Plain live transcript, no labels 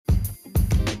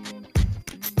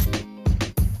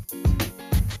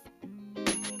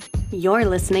You're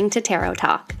listening to Tarot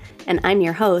Talk, and I'm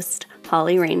your host,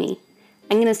 Holly Ramey.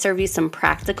 I'm going to serve you some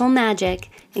practical magic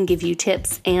and give you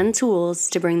tips and tools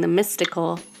to bring the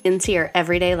mystical into your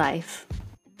everyday life.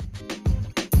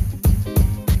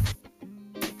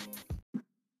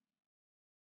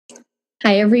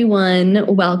 Hi, everyone.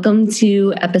 Welcome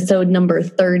to episode number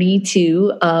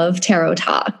 32 of Tarot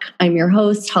Talk. I'm your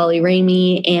host, Holly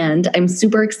Ramey, and I'm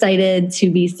super excited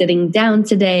to be sitting down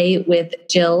today with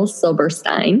Jill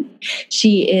Silberstein.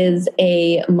 She is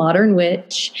a modern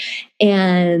witch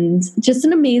and just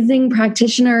an amazing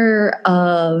practitioner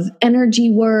of energy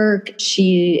work.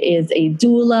 She is a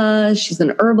doula, she's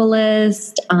an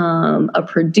herbalist, a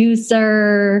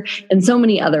producer, and so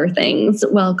many other things.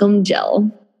 Welcome,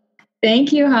 Jill.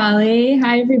 Thank you, Holly.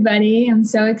 Hi, everybody. I'm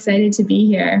so excited to be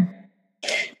here.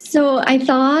 So I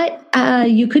thought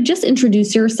you could just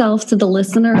introduce yourself to the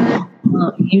listener.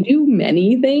 You do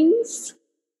many things,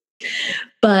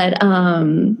 but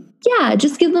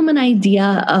just give them an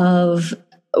idea of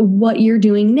what you're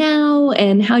doing now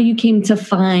and how you came to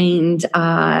find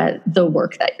the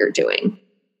work that you're doing.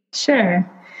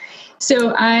 Sure.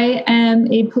 So I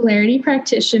am a polarity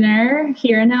practitioner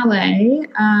here in LA,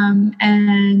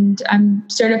 and I'm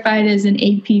certified as an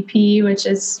APP, which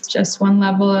is just one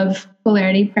level of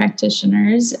polarity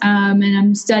practitioners. And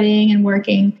I'm studying and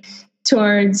working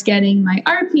towards getting my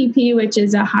RPP, which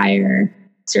is a higher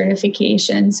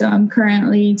certification. So I'm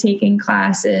currently taking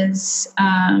classes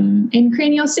in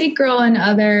craniosacral and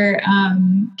other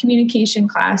communication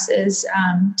classes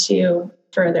to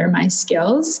further my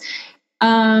skills.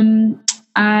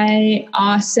 I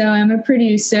also am a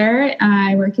producer.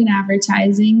 I work in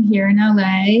advertising here in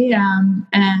LA,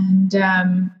 and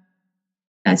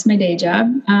that's my day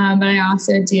job. But I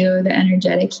also do the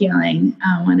energetic healing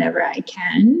whenever I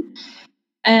can.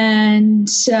 And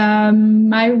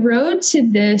my road to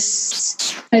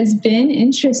this has been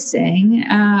interesting.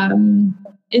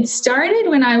 It started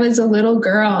when I was a little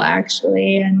girl,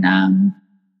 actually, and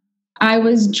I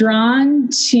was drawn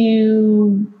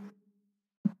to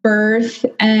birth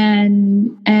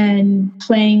and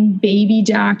playing baby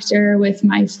doctor with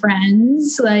my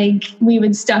friends. Like, we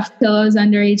would stuff pillows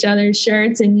under each other's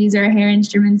shirts and use our hair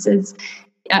instruments as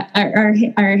our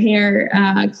hair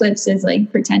clips as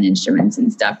like pretend instruments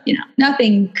and stuff. You know,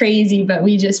 nothing crazy, but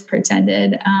we just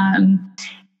pretended. And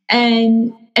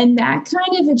that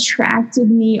kind of attracted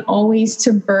me always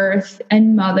to birth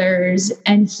and mothers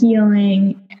and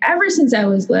healing ever since I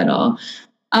was little.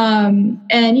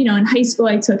 And, you know, in high school,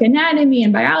 I took anatomy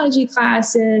and biology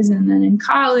classes. And then in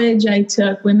college, I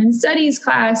took women's studies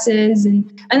classes. And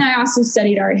I also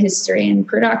studied art history and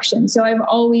production. So I've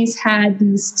always had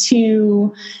these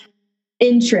two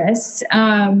interests.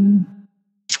 And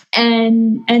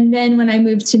then when I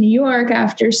moved to New York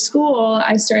after school,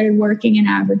 I started working in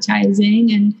advertising,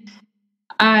 and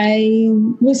I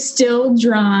was still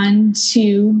drawn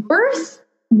to birth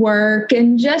work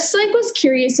and just like was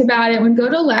curious about it, would go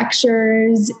to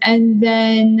lectures. And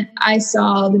then I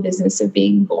saw The Business of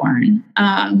Being Born,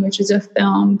 which was a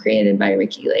film created by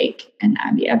Ricky Lake and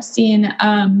Abby Epstein.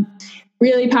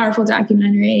 Really powerful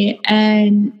documentary,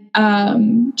 and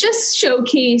just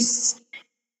showcased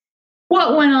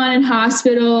what went on in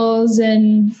hospitals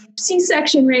and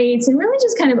C-section rates, and really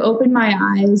just kind of opened my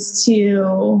eyes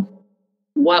to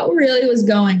what really was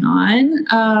going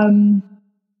on.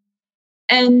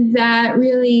 And that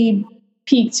really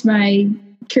piqued my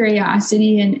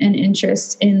curiosity and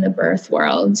interest in the birth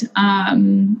world.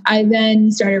 I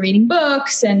then started reading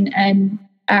books and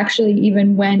actually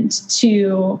even went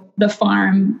to the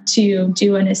farm to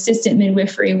do an assistant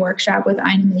midwifery workshop with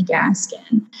Ina May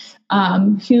Gaskin,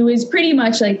 who is pretty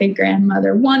much like the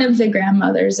grandmother, one of the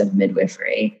grandmothers of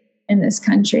midwifery in this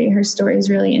country. Her story is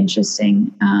really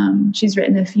interesting. She's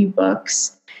written a few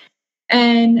books.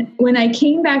 And when I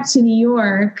came back to New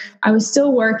York, I was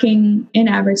still working in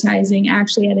advertising,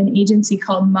 actually at an agency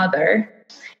called Mother.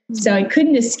 So it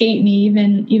couldn't escape me,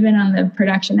 even on the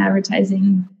production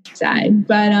advertising side.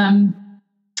 But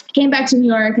came back to New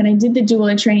York and I did the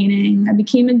doula training. I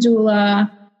became a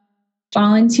doula,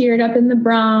 volunteered up in the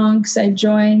Bronx. I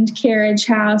joined Carriage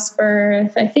House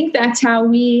Birth. I think that's how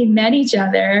we met each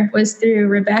other, was through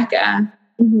Rebecca.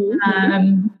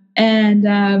 Mm-hmm.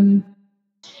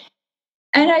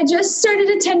 And I just started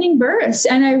attending births,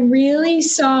 and I really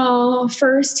saw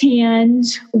firsthand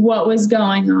what was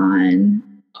going on,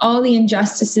 all the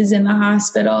injustices in the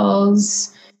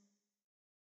hospitals,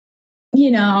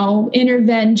 you know,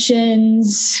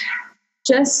 interventions.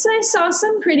 Just, I saw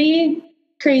some pretty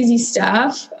crazy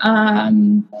stuff.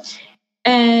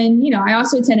 And, I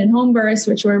also attended home births,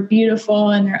 which were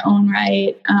beautiful in their own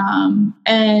right.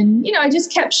 And, I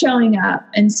just kept showing up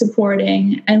and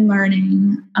supporting and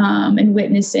learning and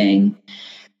witnessing.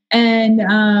 And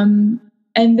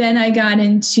then I got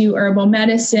into herbal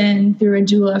medicine through a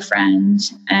doula friend,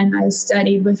 and I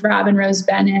studied with Robin Rose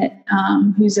Bennett,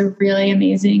 who's a really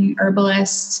amazing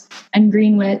herbalist, and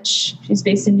Green Witch. She's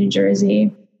based in New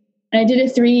Jersey. And I did a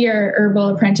 3-year herbal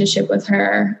apprenticeship with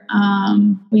her.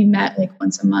 We met like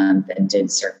once a month and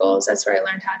did circles. That's where I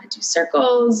learned how to do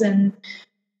circles and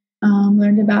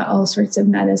learned about all sorts of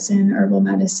medicine, herbal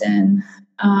medicine.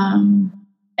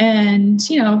 And,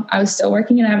 I was still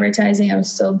working in advertising. I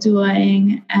was still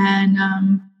doing. And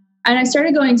I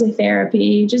started going to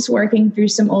therapy, just working through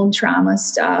some old trauma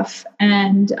stuff.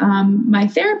 And my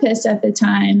therapist at the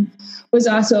time was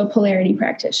also a polarity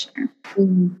practitioner.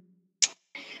 Mm-hmm.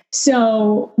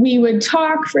 So we would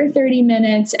talk for 30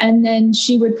 minutes and then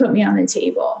she would put me on the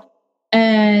table.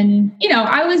 And,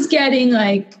 I was getting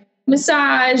like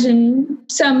massage and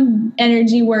some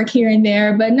energy work here and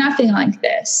there, but nothing like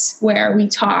this where we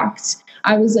talked.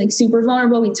 I was like super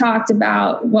vulnerable. We talked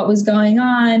about what was going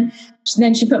on.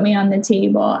 Then she put me on the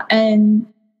table, and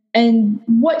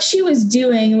what she was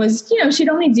doing was, she'd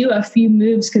only do a few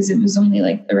moves because it was only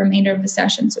like the remainder of the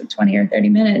session. So 20 or 30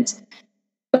 minutes.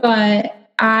 But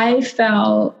I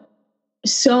felt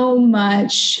so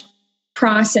much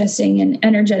processing and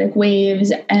energetic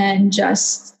waves, and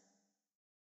just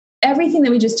everything that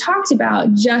we just talked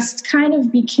about just kind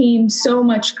of became so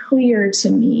much clearer to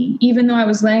me, even though I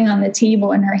was laying on the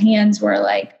table and her hands were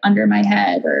like under my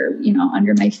head or,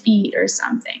 under my feet or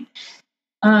something.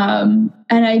 And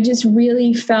I just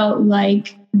really felt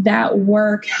like that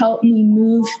work helped me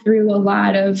move through a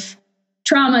lot of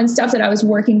trauma and stuff that I was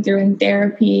working through in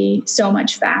therapy so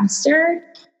much faster.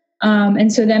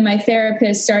 And so then my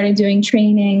therapist started doing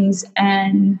trainings,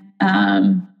 and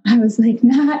I was like,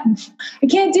 I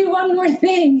can't do one more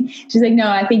thing. She's like, no,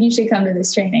 I think you should come to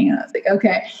this training. And I was like,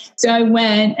 okay. So I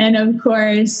went, and of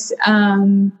course,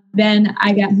 then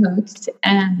I got hooked,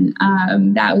 and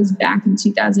that was back in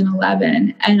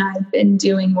 2011. And I've been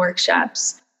doing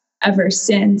workshops ever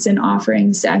since and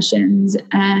offering sessions.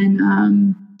 And,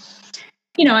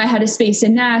 I had a space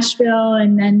in Nashville,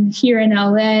 and then here in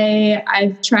LA,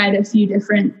 I've tried a few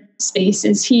different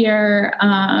spaces here.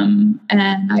 And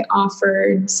I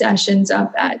offered sessions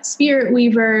up at Spirit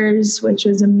Weavers, which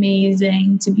was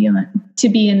amazing to be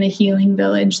in the healing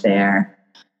village there.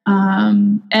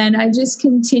 And I just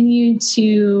continue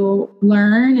to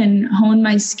learn and hone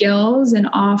my skills and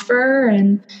offer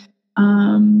and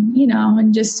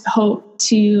just hope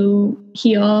to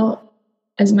heal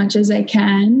as much as I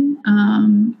can.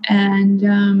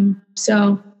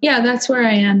 So yeah, that's where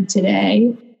I am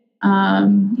today.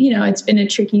 It's been a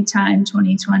tricky time.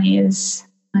 2020 is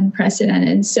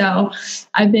unprecedented. So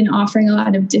I've been offering a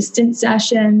lot of distance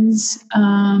sessions,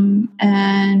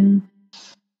 and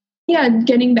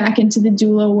getting back into the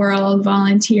doula world,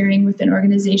 volunteering with an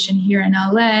organization here in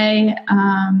LA.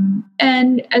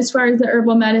 And as far as the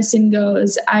herbal medicine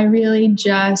goes, I really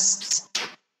just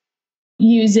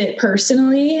use it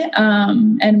personally,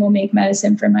 and will make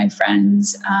medicine for my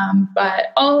friends.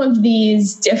 But all of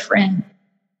these different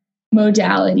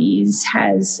modalities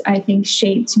has, I think,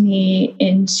 shaped me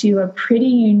into a pretty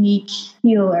unique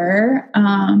healer,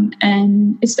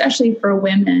 and especially for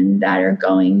women that are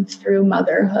going through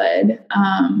motherhood.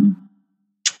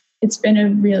 It's been a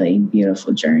really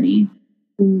beautiful journey.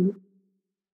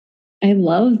 I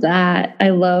love that. I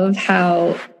love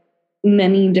how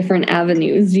many different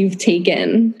avenues you've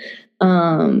taken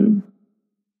to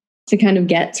kind of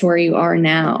get to where you are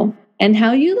now. And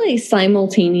how you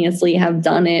simultaneously have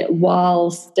done it while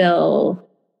still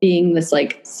being this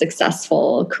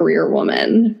successful career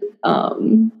woman.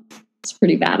 It's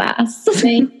pretty badass.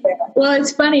 Thank you. Well,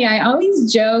 it's funny. I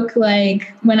always joke,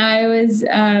 when I was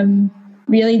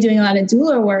really doing a lot of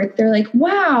doula work, they're like,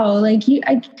 wow,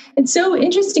 it's so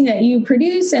interesting that you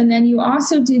produce and then you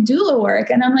also do doula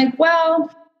work. And I'm like, well,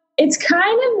 it's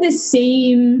kind of the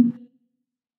same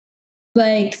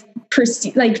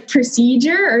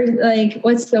procedure, or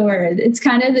what's the word? It's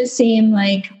kind of the same,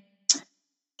 I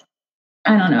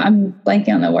don't know, I'm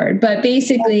blanking on the word, but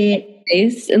basically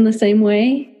space in the same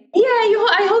way. Yeah,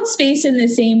 I hold space in the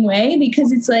same way,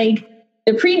 because it's the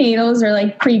prenatals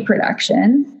are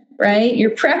pre-production, right?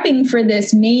 You're prepping for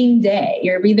this main day.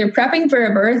 You're either prepping for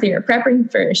a birth or you're prepping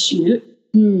for a shoot.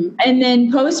 And then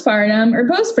postpartum or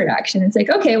post-production, it's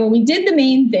okay, well, we did the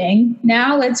main thing.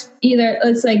 Now let's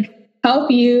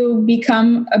help you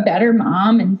become a better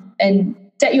mom and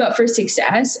set you up for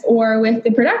success. Or with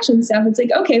the production stuff, it's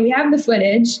like, okay, we have the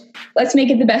footage. Let's make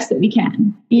it the best that we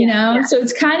can, you know? Yeah. So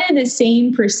it's kind of the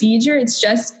same procedure. It's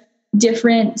just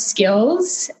different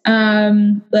skills.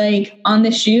 Like on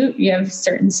the shoot, you have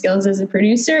certain skills as a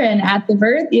producer, and at the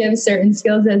birth, you have certain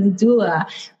skills as a doula.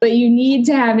 But you need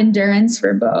to have endurance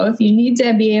for both. You need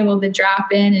to be able to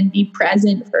drop in and be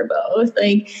present for both.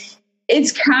 Like they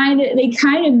kind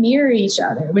of mirror each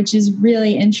other, which is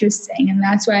really interesting. And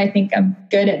that's why I think I'm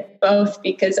good at both,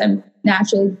 because I'm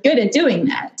naturally good at doing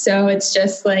that. So it's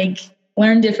just like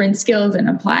learn different skills and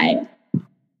apply it.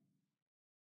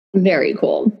 Very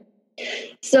cool.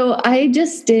 So I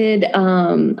just did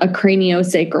a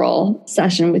craniosacral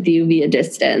session with you via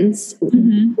distance.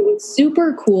 Mm-hmm. It was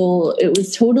super cool. It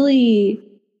was totally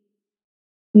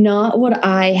not what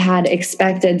I had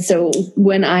expected. So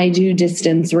when I do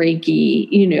distance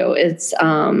Reiki, you know,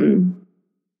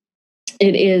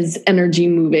 it is energy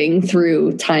moving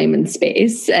through time and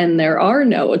space, and there are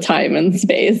no time and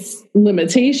space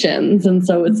limitations. And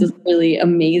so it's this really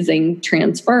amazing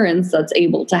transference that's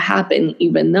able to happen,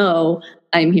 even though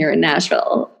I'm here in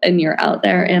Nashville and you're out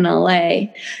there in LA.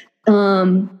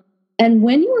 And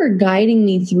when you were guiding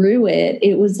me through it,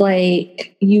 it was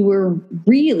like you were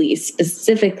really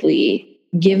specifically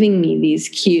giving me these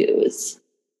cues.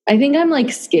 I think I'm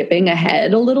like skipping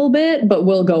ahead a little bit, but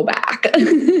we'll go back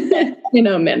in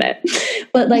a minute.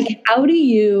 But like, how do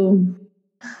you,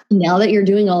 now that you're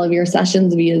doing all of your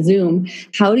sessions via Zoom,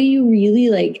 how do you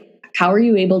really how are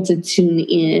you able to tune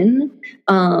in?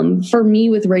 For me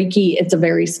with Reiki, it's a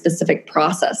very specific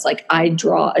process. Like I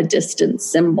draw a distance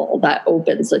symbol that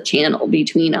opens a channel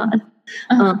between us.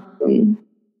 How do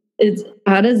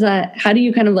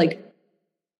you kind of like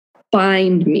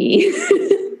find me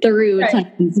through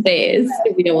time and space?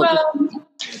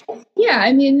 Yeah,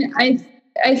 I mean,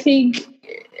 I think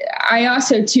I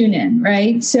also tune in,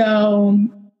 right? So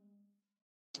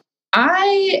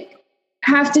I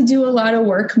have to do a lot of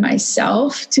work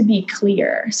myself to be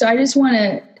clear. So I just want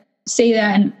to say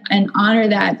that and honor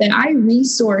that I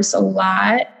resource a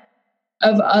lot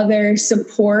of other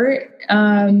support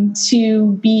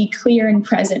to be clear and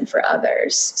present for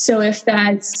others. So if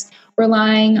that's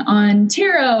relying on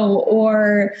tarot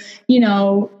or,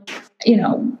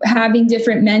 having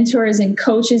different mentors and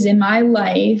coaches in my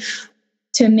life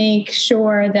to make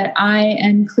sure that I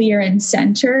am clear and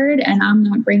centered and I'm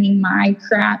not bringing my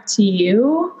crap to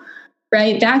you,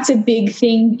 right? That's a big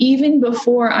thing, even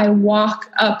before I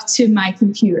walk up to my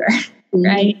computer, mm-hmm.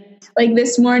 right? Like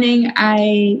this morning,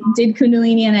 I did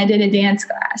Kundalini and I did a dance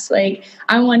class. Like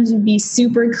I wanted to be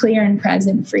super clear and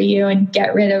present for you and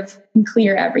get rid of and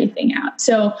clear everything out.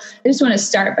 So I just want to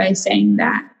start by saying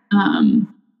that,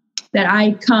 that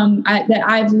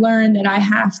I've learned that I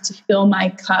have to fill my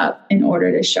cup in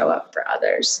order to show up for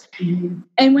others. Mm-hmm.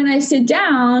 And when I sit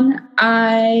down,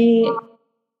 I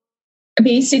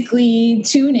basically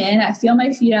tune in. I feel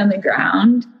my feet on the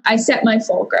ground. I set my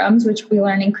fulcrums, which we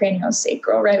learn in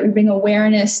craniosacral, right? We bring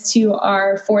awareness to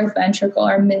our fourth ventricle,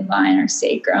 our midline, our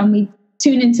sacrum. We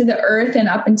tune into the earth and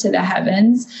up into the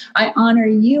heavens. I honor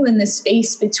you in the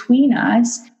space between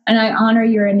us, and I honor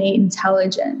your innate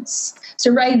intelligence.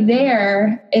 So right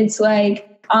there, it's like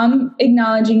I'm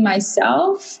acknowledging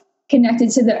myself connected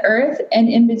to the earth and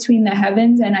in between the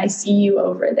heavens, and I see you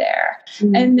over there.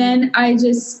 Mm-hmm. And then I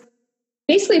just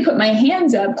basically put my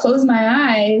hands up, close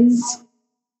my eyes,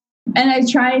 and I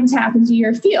try and tap into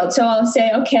your field. So I'll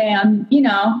say, okay,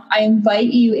 I invite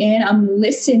you in, I'm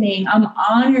listening, I'm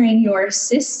honoring your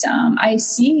system. I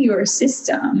see your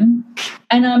system,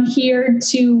 and I'm here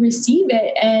to receive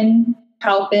it and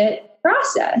help it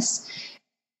process.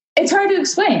 It's hard to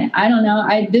explain. I don't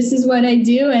know. This is what I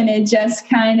do. And it just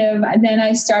then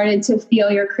I started to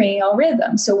feel your cranial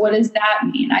rhythm. So what does that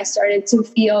mean? I started to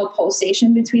feel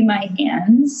pulsation between my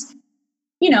hands.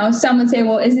 Some would say,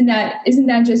 well, isn't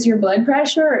that just your blood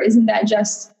pressure? Or isn't that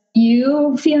just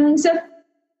you feeling stuff?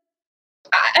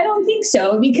 I don't think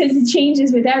so, because it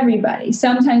changes with everybody.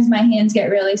 Sometimes my hands get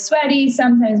really sweaty.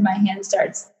 Sometimes my hand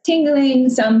starts tingling.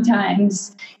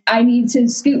 Sometimes I need to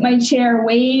scoot my chair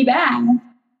way back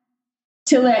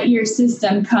to let your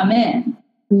system come in,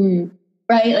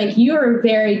 right? Like you are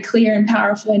very clear and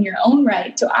powerful in your own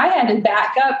right. So I had to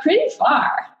back up pretty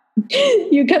far.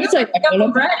 You kept saying,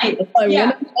 right.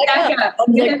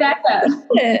 Back up.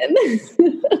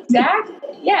 Exactly.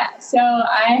 Yeah. So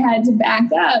I had to back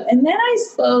up, and then I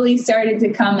slowly started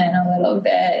to come in a little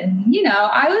bit. And,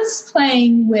 I was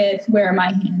playing with where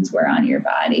my hands were on your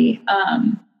body.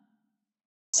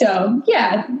 So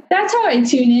yeah, that's how I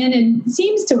tune in, and it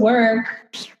seems to work.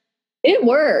 It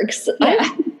works. Yeah.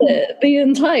 I did it the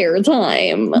entire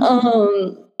time.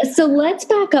 So let's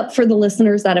back up for the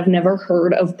listeners that have never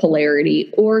heard of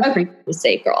polarity or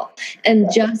craniosacral,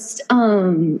 and just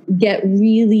get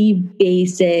really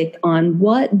basic on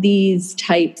what these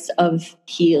types of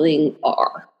healing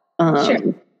are.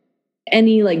 Sure.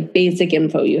 Any like basic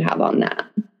info you have on that?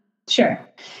 Sure.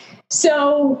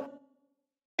 So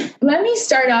let me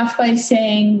start off by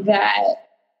saying that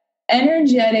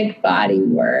energetic body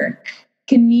work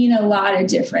can mean a lot of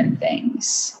different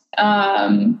things.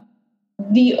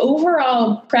 The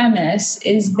overall premise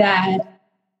is that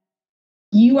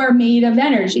you are made of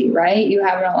energy, right? You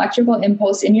have an electrical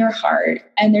impulse in your heart,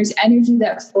 and there's energy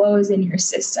that flows in your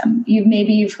system.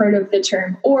 Maybe you've heard of the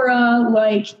term aura,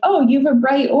 like, oh, you have a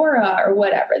bright aura or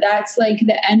whatever. That's like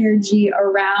the energy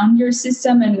around your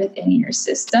system and within your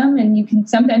system. And you can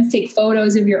sometimes take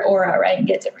photos of your aura, right, and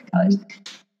get different colors.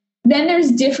 Then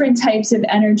there's different types of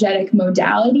energetic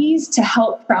modalities to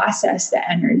help process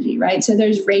the energy, right? So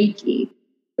there's Reiki,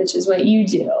 which is what you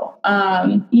do.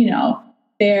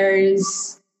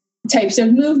 There's types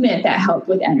of movement that help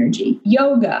with energy,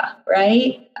 yoga,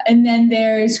 right? And then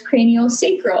there's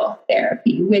craniosacral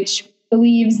therapy, which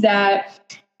believes that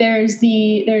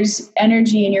there's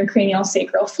energy in your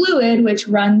craniosacral fluid, which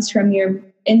runs from your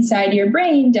inside your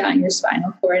brain down your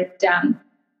spinal cord,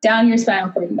 down your spinal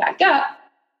cord and back up,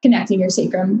 connecting your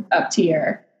sacrum up to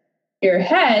your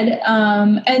head.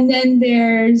 And then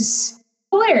there's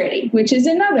polarity, which is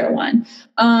another one.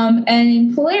 And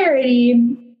in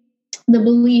polarity, the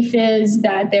belief is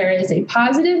that there is a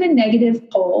positive and negative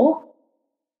pole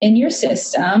in your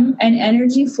system, and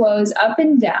energy flows up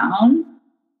and down,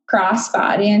 cross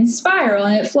body and spiral,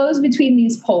 and it flows between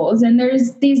these poles. And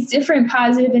there's these different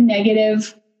positive and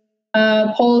negative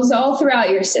poles all throughout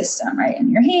your system, right? In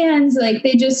your hands, like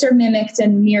they just are mimicked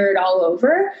and mirrored all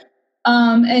over.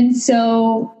 And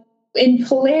so in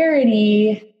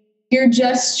polarity, you're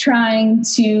just trying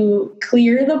to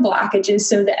clear the blockages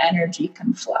so the energy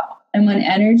can flow. And when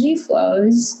energy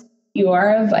flows, you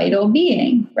are a vital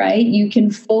being, right? You can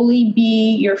fully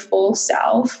be your full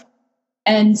self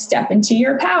and step into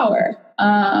your power.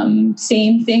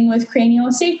 Same thing with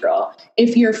craniosacral.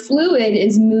 If your fluid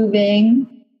is moving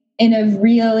in a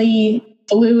really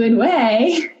fluid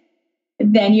way,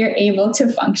 then you're able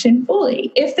to function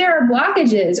fully. If there are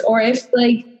blockages, or if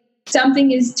like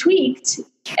something is tweaked,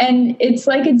 and it's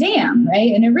like a dam,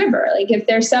 right? In a river. Like if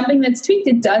there's something that's tweaked,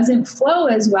 it doesn't flow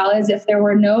as well as if there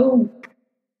were no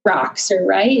rocks, or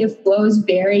right? It flows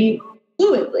very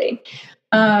fluidly.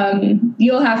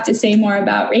 You'll have to say more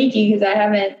about Reiki because I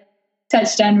haven't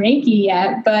touched on Reiki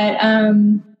yet. But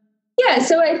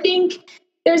so I think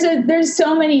there's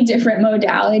so many different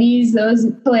modalities. Those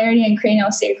polarity and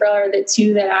craniosacral are the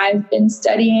two that I've been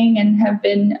studying and have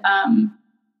been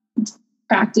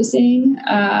practicing.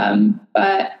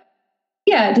 But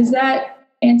yeah, does that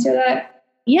answer that?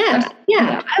 Yeah.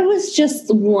 I was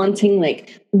just wanting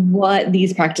like what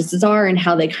these practices are and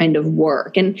how they kind of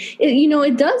work. And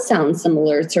it does sound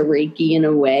similar to Reiki in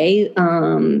a way,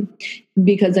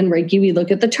 because in Reiki we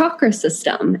look at the chakra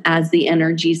system as the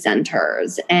energy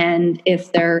centers, and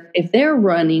if they're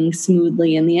running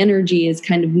smoothly and the energy is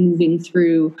kind of moving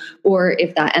through, or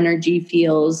if that energy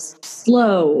feels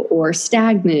slow or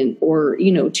stagnant or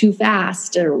too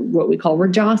fast, or what we call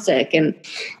rajasic, and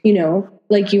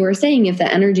like you were saying, if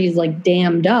the energy is like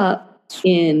dammed up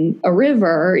in a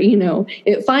river,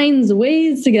 it finds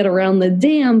ways to get around the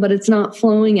dam, but it's not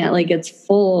flowing at like its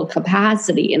full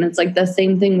capacity. And it's like the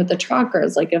same thing with the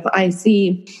chakras. Like if I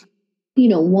see,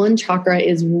 one chakra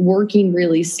is working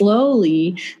really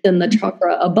slowly, then the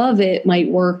chakra above it might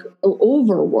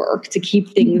overwork to keep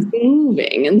things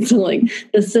moving. And so like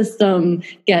the system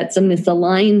gets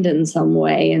misaligned in some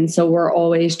way. And so we're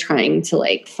always trying to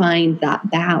like find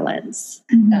that balance,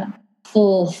 that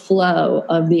full flow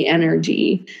of the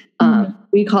energy.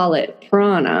 We call it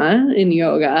prana in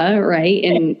yoga, right?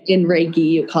 In Reiki,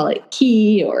 you call it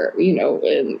ki, or,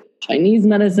 in Chinese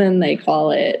medicine, they call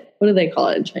it, what do they call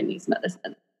it in Chinese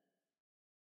medicine?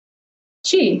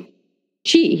 Qi.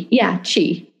 Qi, yeah,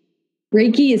 qi.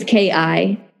 Reiki is Ki,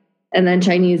 and then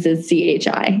Chinese is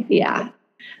Chi, yeah.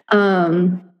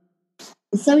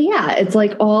 So yeah, it's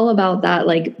like all about that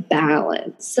like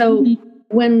balance. So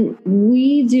when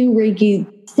we do Reiki,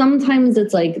 sometimes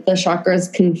it's like the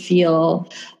chakras can feel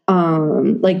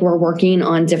like we're working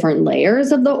on different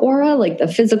layers of the aura, like the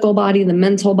physical body, the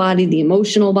mental body, the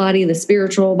emotional body, the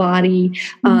spiritual body.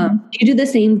 Do you do the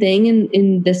same thing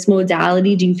in this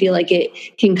modality? Do you feel like it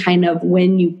can kind of,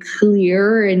 when you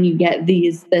clear and you get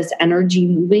this energy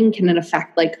moving, can it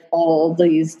affect like all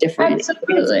these different?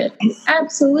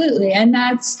 Absolutely. And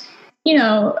that's,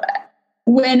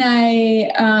 when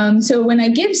I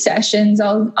give sessions,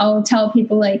 I'll tell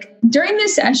people, like, during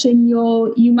this session,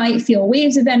 you might feel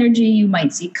waves of energy, you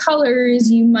might see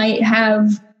colors, you might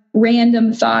have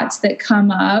random thoughts that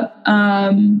come up,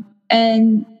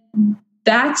 and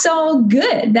that's all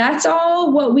good. That's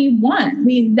all what we want.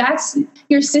 That's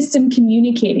your system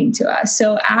communicating to us.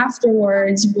 So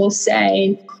afterwards, we'll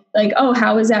say, like, oh,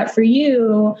 how was that for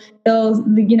you?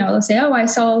 They'll say, oh, I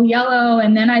saw yellow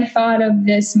and then I thought of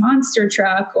this monster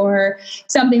truck or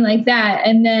something like that.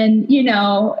 And then,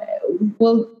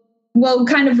 we'll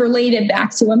kind of relate it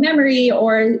back to a memory,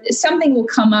 or something will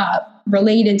come up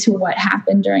related to what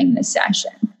happened during the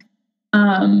session.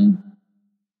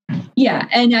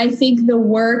 And I think the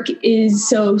work is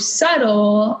so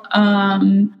subtle,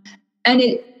 and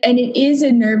it is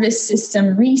a nervous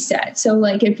system reset. So,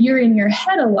 like, if you're in your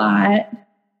head a lot,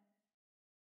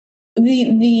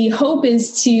 the hope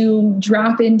is to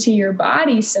drop into your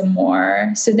body some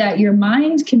more so that your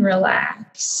mind can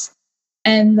relax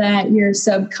and that your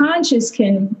subconscious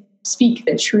can speak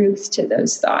the truth to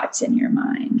those thoughts in your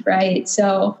mind, right?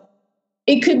 So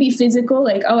it could be physical,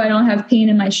 like, oh, I don't have pain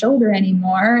in my shoulder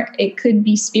anymore. It could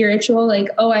be spiritual, like,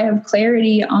 oh, I have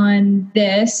clarity on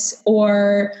this,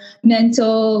 or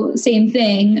mental, same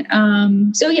thing.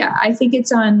 I think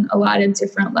it's on a lot of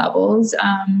different levels.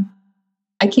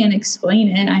 I can't explain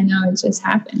it. I know it just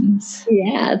happens.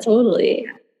 Yeah, totally.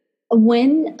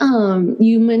 When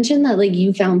you mentioned that, like,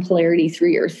 you found polarity through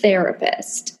your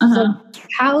therapist.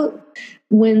 So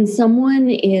when someone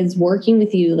is working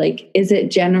with you, like, is it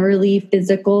generally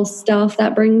physical stuff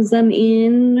that brings them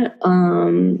in?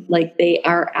 Like, they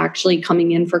are actually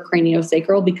coming in for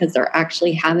craniosacral because they're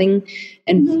actually having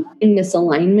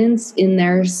misalignments in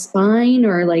their spine?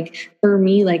 Or, like, for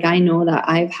me, like, I know that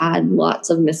I've had lots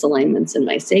of misalignments in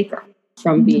my sacrum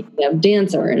from being a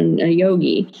dancer and a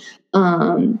yogi.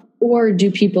 Or do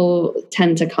people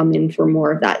tend to come in for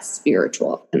more of that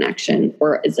spiritual connection,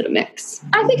 or is it a mix?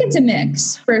 I think it's a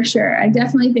mix, for sure. I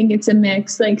definitely think it's a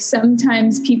mix. Like,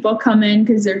 sometimes people come in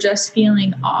because they're just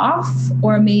feeling off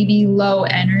or maybe low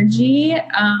energy.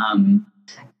 And,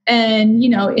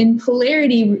 in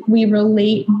polarity, we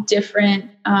relate different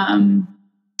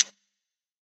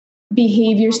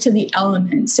behaviors to the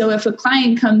elements. So if a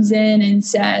client comes in and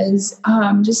says, oh,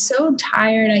 I'm just so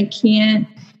tired,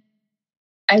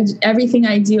 everything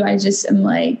I do, I just am,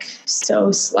 like,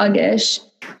 so sluggish,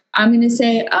 I'm going to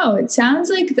say, oh, it sounds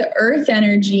like the earth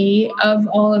energy of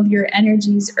all of your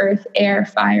energies, earth, air,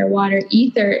 fire, water,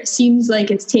 ether, seems like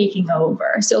it's taking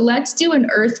over. So let's do an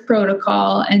earth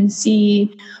protocol and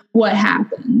see what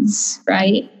happens,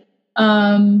 right?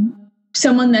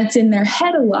 Someone that's in their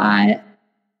head a lot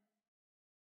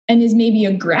and is maybe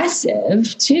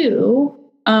aggressive too,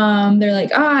 they're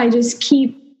like, oh, I just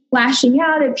keep lashing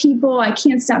out at people. I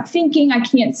can't stop thinking. I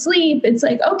can't sleep. It's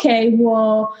like, okay,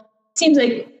 well, seems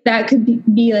like that could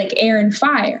be like air and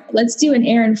fire. Let's do an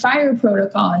air and fire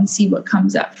protocol and see what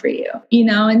comes up for you,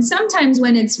 And sometimes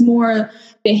when it's more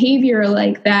behavior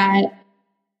like that,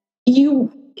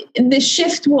 the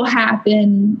shift will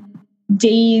happen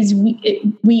days,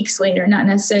 weeks later, not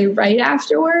necessarily right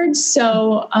afterwards.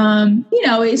 So,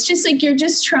 it's just like you're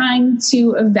just trying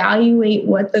to evaluate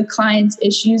what the client's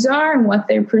issues are and what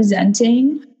they're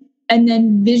presenting, and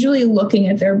then visually looking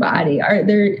at their body.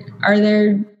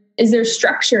 Is their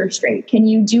structure straight? Can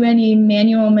you do any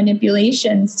manual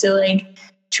manipulations to, like,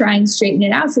 try and straighten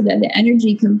it out so that the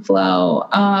energy can flow?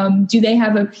 Do they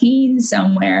have a pain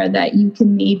somewhere that you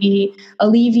can maybe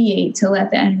alleviate to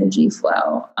let the energy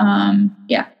flow?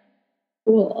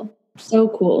 Cool. So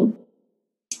cool.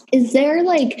 Is there,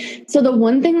 like, so the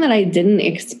one thing that I didn't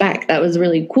expect that was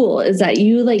really cool is that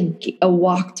you, like,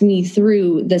 walked me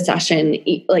through the session,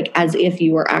 like, as if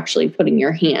you were actually putting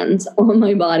your hands on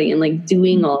my body and, like,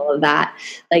 doing all of that.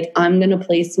 Like, I'm going to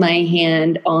place my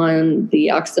hand on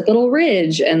the occipital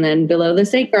ridge and then below the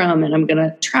sacrum, and I'm going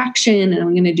to traction, and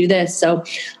I'm going to do this. So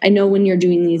I know when you're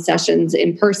doing these sessions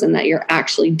in person that you're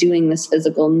actually doing this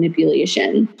physical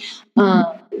manipulation.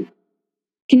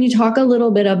 Can you talk a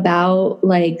little bit about,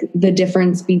 like, the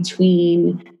difference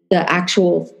between the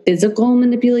actual physical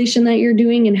manipulation that you're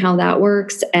doing and how that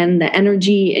works, and the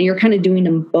energy, and you're kind of doing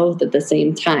them both at the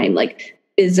same time, like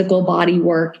physical body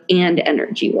work and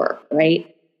energy work,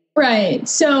 right? Right.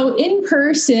 So in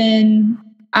person,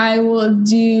 I will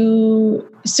do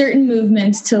certain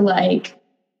movements to, like,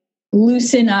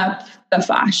 loosen up the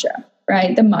fascia,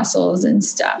 right? The muscles and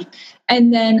stuff.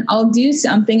 And then I'll do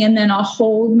something, and then I'll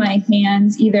hold my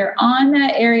hands either on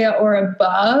that area or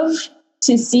above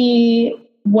to see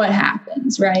what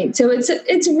happens, right? So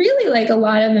it's really like a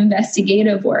lot of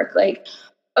investigative work. Like,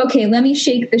 okay, let me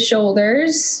shake the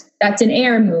shoulders that's an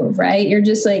air move, right? You're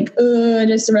just like,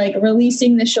 just like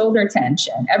releasing the shoulder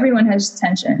tension. Everyone has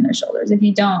tension in their shoulders. If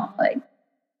you don't, like,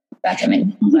 that's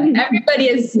amazing.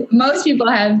 But most people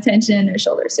have tension in their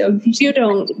shoulders. So if you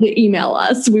don't, email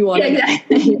us. We want to.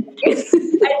 Exactly.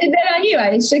 I did that on you.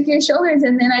 I shook your shoulders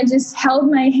and then I just held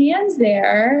my hands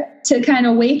there to kind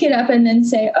of wake it up and then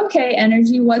say, okay,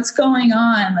 energy, what's going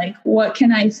on? Like, what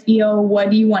can I feel?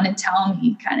 What do you want to tell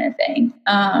me? Kind of thing.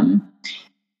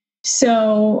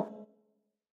 So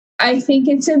I think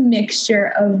it's a mixture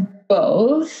of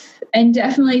both. And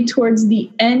definitely towards the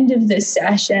end of the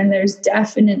session, there's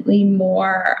definitely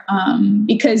more,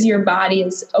 because your body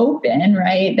is open,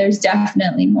 right? There's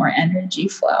definitely more energy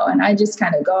flow. And I just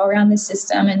kind of go around the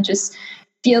system and just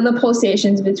feel the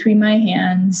pulsations between my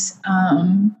hands.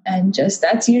 And just,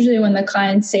 that's usually when the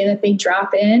clients say that they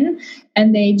drop in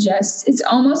and it's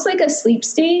almost like a sleep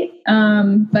state.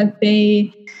 But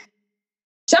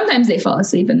sometimes they fall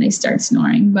asleep and they start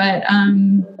snoring, but,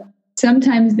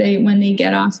 sometimes when they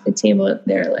get off the table,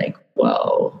 they're like,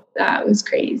 whoa, that was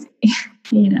crazy,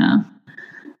 Yeah.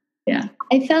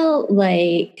 I felt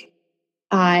like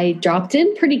I dropped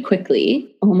in pretty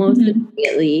quickly, almost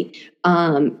immediately,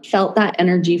 felt that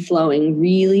energy flowing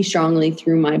really strongly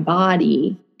through my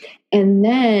body. And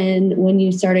then when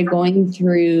you started going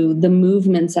through the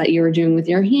movements that you were doing with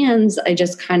your hands, I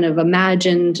just kind of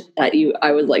imagined that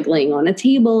I was like laying on a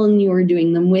table and you were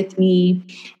doing them with me.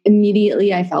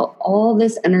 Immediately, I felt all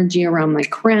this energy around my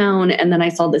crown. And then I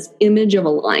saw this image of a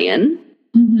lion,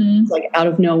 like out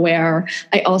of nowhere.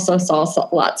 I also saw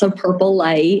lots of purple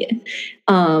light.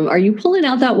 Are you pulling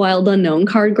out that Wild Unknown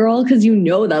card, girl? Because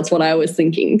that's what I was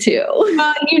thinking too.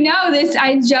 This.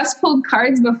 I just pulled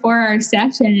cards before our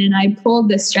session, and I pulled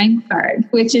the Strength card,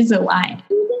 which is a lion.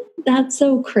 That's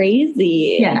so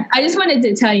crazy. Yeah, I just wanted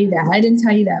to tell you that. I didn't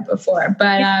tell you that before,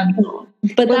 but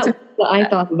that's what I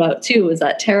thought about too. Was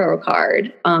that tarot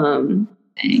card?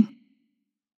 Okay.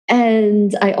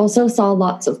 And I also saw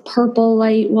lots of purple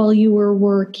light while you were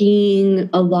working,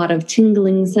 a lot of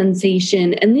tingling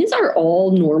sensation. And these are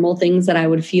all normal things that I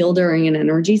would feel during an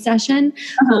energy session.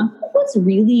 But what's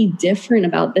really different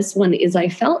about this one is I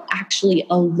felt actually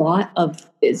a lot of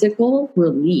physical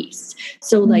release.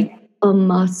 So like a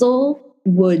muscle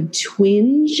would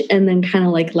twinge and then kind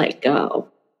of like let go.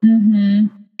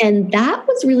 And that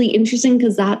was really interesting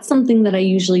because that's something that I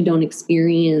usually don't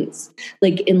experience,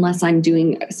 like unless I'm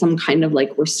doing some kind of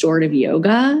like restorative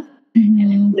yoga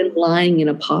and I've been lying in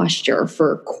a posture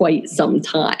for quite some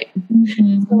time.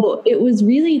 So it was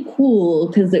really cool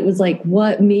because it was like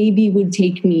what maybe would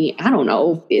take me,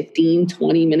 15,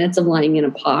 20 minutes of lying in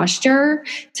a posture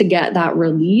to get that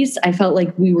release. I felt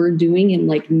like we were doing in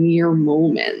like mere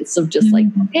moments of just like,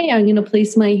 okay, I'm going to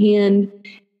place my hand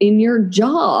in your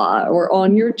jaw or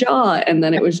on your jaw. And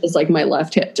then it was just like my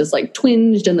left hip just like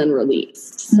twinged and then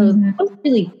released. So that was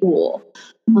really cool.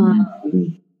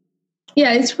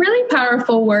 Yeah, it's really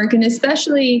powerful work. And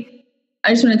especially, I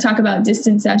just want to talk about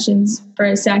distance sessions for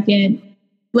a second.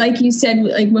 Like you said,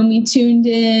 like when we tuned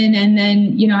in and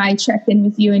then, I checked in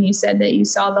with you and you said that you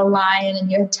saw the lion and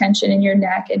you had tension in your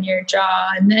neck and your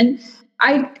jaw. And then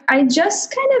I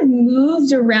just kind of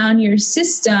moved around your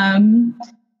system.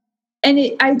 And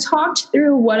I talked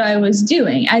through what I was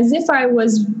doing as if I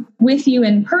was with you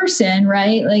in person,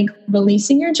 right? Like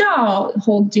releasing your jaw,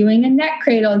 doing a neck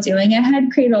cradle, doing a head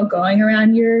cradle, going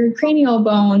around your cranial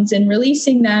bones and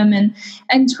releasing them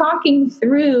and talking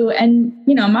through. And,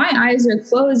 my eyes are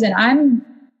closed and I'm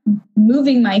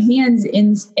moving my hands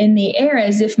in the air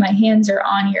as if my hands are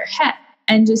on your head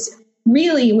and just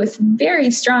really with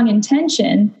very strong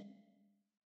intention,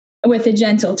 with a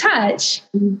gentle touch,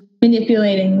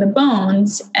 manipulating the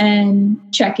bones and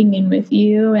checking in with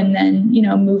you and then,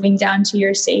 moving down to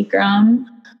your sacrum,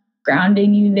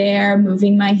 grounding you there,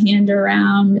 moving my hand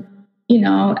around,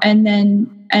 and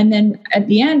then at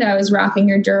the end I was rocking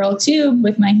your dural tube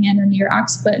with my hand under your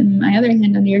occiput and my other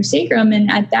hand under your sacrum.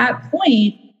 And at that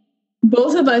point,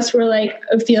 both of us were like,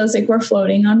 it feels like we're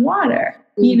floating on water,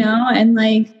 and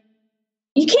like,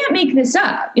 you can't make this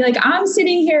up. You're like, I'm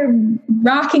sitting here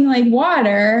rocking like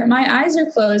water. My eyes are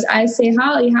closed. I say,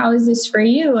 Holly, how is this for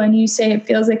you? And you say, it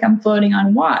feels like I'm floating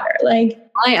on water. Like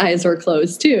my eyes were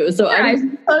closed too. So eyes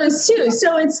closed too.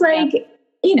 So it's like,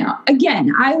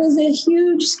 again, I was a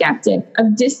huge skeptic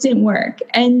of distant work.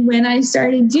 And when I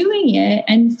started doing it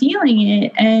and feeling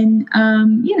it and,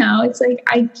 it's like,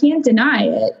 I can't deny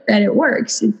it, that it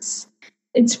works.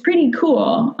 It's pretty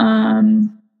cool.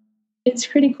 It's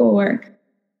pretty cool work.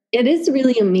 It is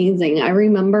really amazing. I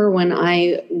remember when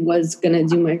I was going to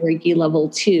do my Reiki level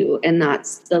 2, and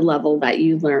that's the level that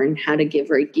you learn how to give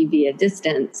Reiki via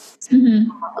distance.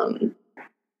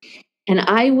 And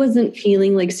I wasn't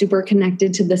feeling like super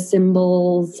connected to the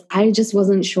symbols. I just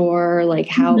wasn't sure like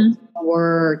how it would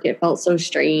work. It felt so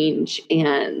strange.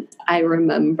 And I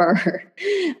remember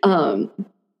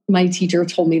my teacher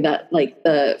told me that like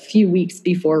the few weeks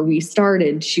before we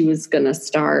started, she was going to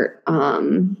start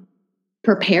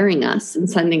preparing us and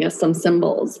sending us some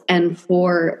symbols. And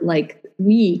for like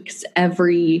weeks,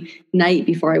 every night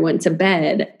before I went to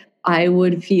bed, I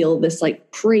would feel this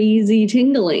like crazy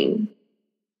tingling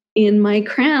in my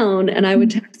crown. And I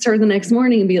would text her the next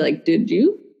morning and be like, did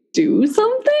you do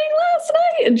something last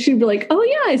night? And she'd be like, oh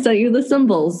yeah, I sent you the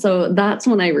symbols. So that's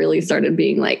when I really started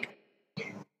being like,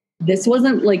 this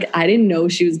wasn't like, I didn't know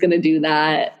she was going to do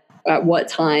that at what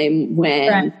time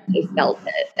when I felt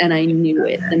it. And I knew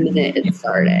it the minute it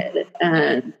started.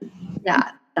 And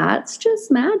yeah, that's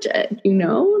just magic, you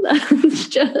know? That's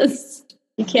just...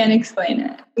 You can't explain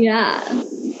it. Yeah.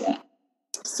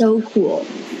 So cool.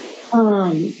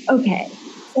 Okay.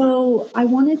 So I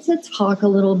wanted to talk a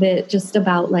little bit just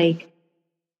about like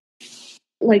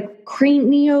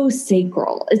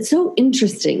craniosacral. It's so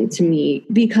interesting to me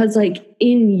because like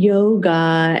in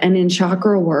yoga and in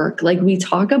chakra work, like we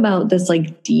talk about this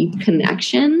like deep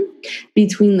connection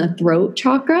between the throat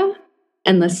chakra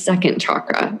and the second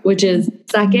chakra, which is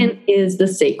second is the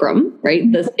sacrum,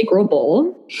 right? The sacral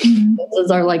bowl. This is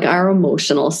our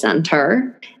emotional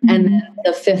center. And then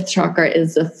the fifth chakra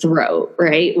is the throat,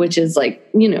 right? Which is like,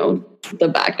 you know, the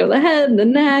back of the head, the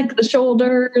neck, the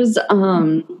shoulders.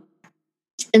 And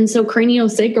so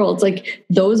craniosacral, it's like,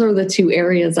 those are the two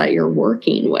areas that you're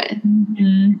working with.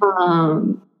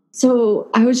 So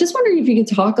I was just wondering if you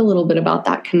could talk a little bit about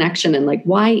that connection and like,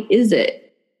 why is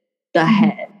it the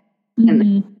head?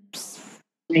 And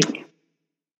like,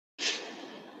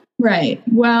 right.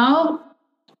 Well,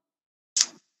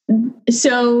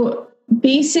 so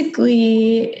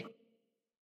basically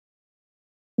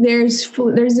there's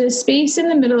a space in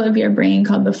the middle of your brain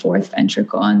called the fourth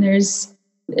ventricle. And it's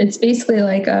basically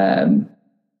like I don't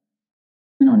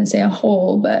want to say a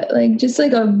hole, but like just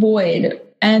like a void.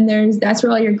 And that's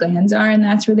where all your glands are. And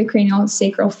that's where the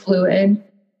craniosacral fluid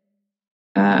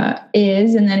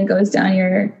is. And then it goes down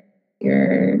your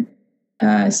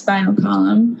spinal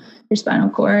column, your spinal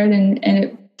cord, and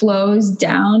it flows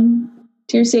down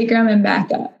to your sacrum and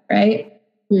back up, right?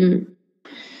 And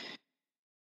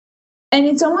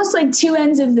it's almost like two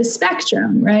ends of the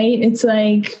spectrum, right? It's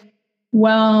like,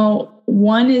 well,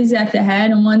 one is at the head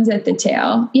and one's at the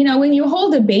tail. You know, when you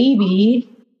hold a baby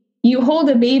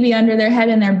under their head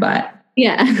and their butt.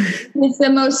 Yeah. It's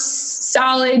the most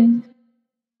solid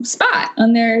spot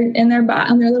on their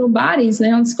little bodies. They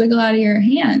don't squiggle out of your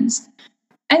hands.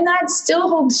 And that still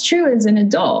holds true as an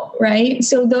adult, right?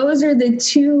 So those are the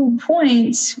 2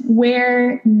 points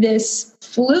where this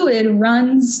fluid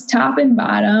runs top and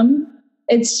bottom.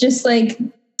 It's just like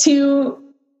two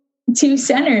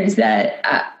centers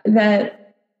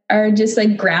that are just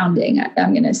like grounding,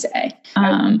 I'm going to say.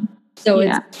 So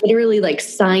it's literally like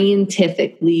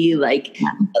scientifically,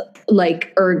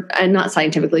 or not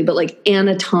scientifically, but like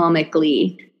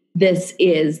anatomically, this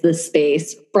is the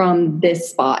space from this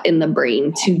spot in the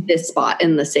brain to this spot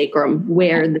in the sacrum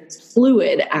where this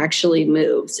fluid actually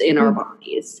moves in our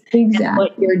bodies. Exactly. And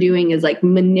what you're doing is like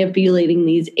manipulating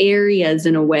these areas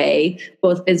in a way,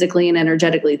 both physically and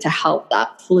energetically, to help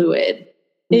that fluid.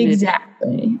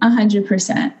 Exactly.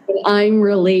 100%. I'm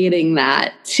relating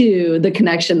that to the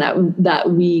connection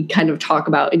that we kind of talk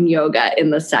about in yoga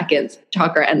in the second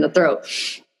chakra and the throat.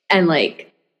 And like,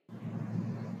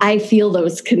 I feel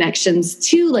those connections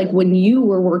too. Like when you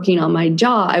were working on my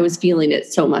jaw, I was feeling it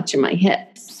so much in my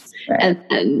hips. Right. And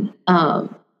then a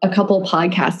couple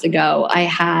podcasts ago, I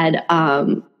had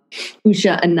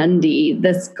Usha Anandi,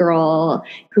 this girl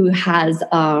who has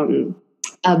a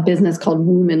business called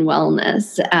Womb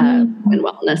Wellness, Women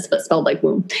Wellness, but spelled like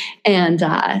womb. And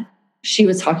she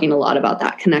was talking a lot about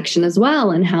that connection as well,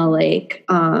 and how like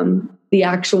the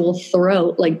actual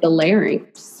throat, like the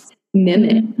larynx,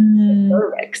 mimic the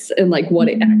cervix and like what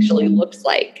it actually looks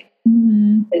like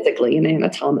physically and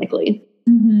anatomically.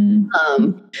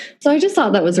 So I just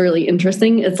thought that was really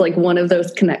interesting. It's like one of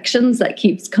those connections that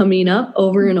keeps coming up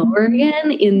over and over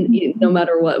again in no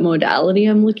matter what modality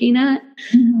I'm looking at.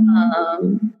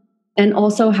 And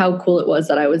also how cool it was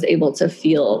that I was able to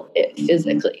feel it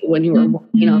physically when you were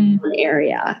working on one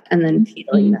area and then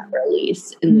feeling that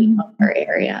release in the other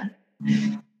area.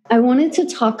 I wanted to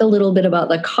talk a little bit about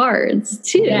the cards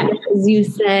too, because you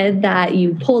said that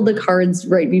you pulled the cards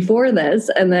right before this,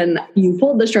 and then you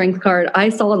pulled the strength card. I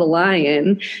saw the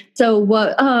lion. So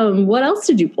what else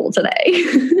did you pull today?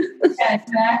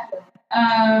 Exactly.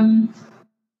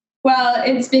 Well,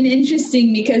 it's been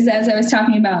interesting because as I was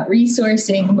talking about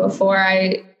resourcing before,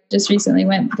 I just recently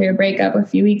went through a breakup a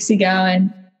few weeks ago,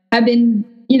 and I've been,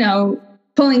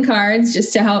 pulling cards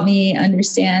just to help me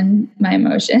understand my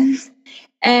emotions.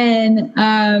 And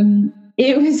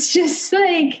it was just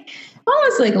like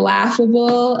almost like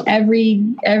laughable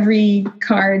every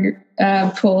card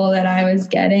pull that I was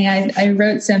getting. I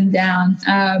wrote some down.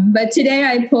 But today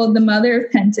I pulled the Mother of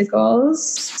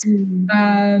Pentacles,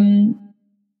 10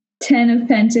 of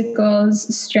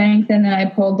Pentacles, Strength, and then I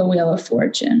pulled the Wheel of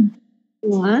Fortune.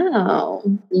 Wow.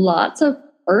 Lots of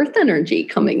earth energy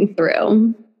coming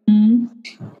through. Mm-hmm.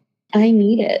 I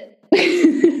need it.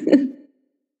 It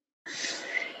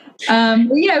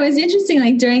was interesting.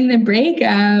 Like during the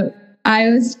breakup, I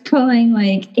was pulling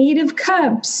like 8 of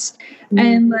Cups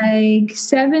and like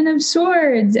 7 of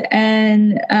Swords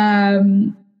and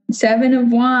 7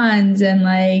 of Wands, and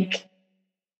like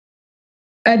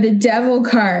the Devil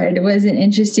card was an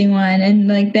interesting one, and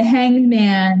like the Hanged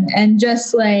Man, and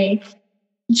just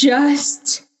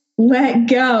let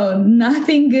go.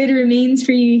 Nothing good remains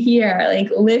for you here.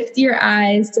 Like lift your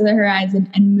eyes to the horizon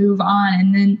and move on.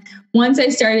 And then once I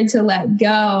started to let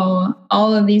go,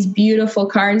 all of these beautiful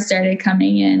cards started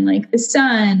coming in, like the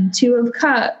Sun, 2 of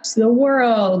Cups, the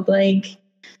World, like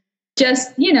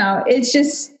just, it's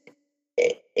just,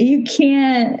 you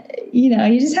can't,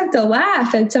 you just have to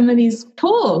laugh at some of these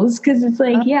pulls because it's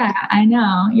like, yeah, I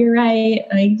know, you're right.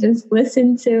 Like just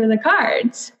listen to the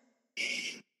cards.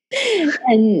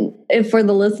 And if for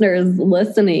the listeners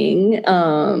listening,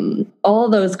 all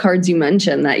those cards you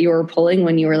mentioned that you were pulling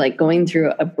when you were like going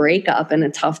through a breakup and a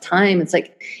tough time, it's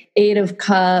like 8 of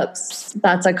Cups.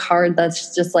 That's a card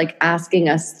that's just like asking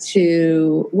us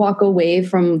to walk away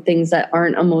from things that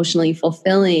aren't emotionally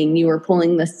fulfilling. You were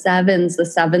pulling the 7s. The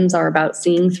 7s are about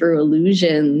seeing through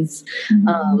illusions,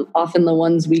 often the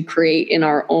ones we create in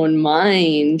our own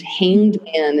mind. Hanged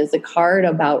Man is a card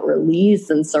about release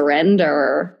and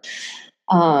surrender.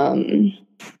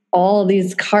 All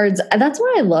these cards. That's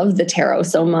why I love the tarot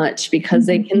so much, because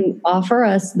they can offer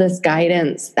us this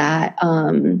guidance that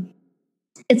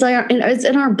it's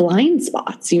in our blind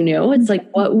spots, it's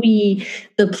like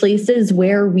the places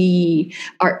where we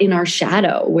are in our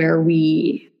shadow, where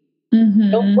we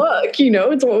don't look,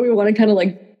 it's what we want to kind of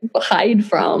like hide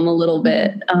from a little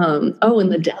bit. And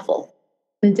the devil.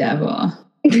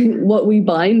 What we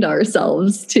bind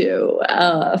ourselves to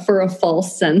for a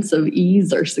false sense of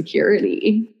ease or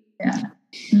security. Yeah.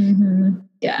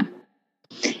 Yeah.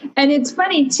 And it's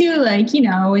funny too, like,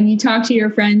 when you talk to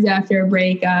your friends after a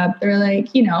breakup, they're like,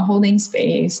 holding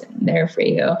space and there for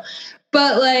you.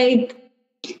 But like,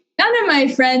 none of my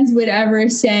friends would ever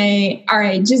say, all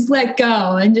right, just let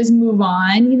go and just move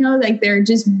on. Like they're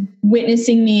just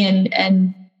witnessing me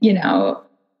and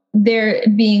they're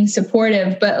being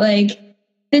supportive. But like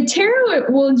the tarot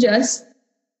will just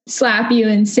slap you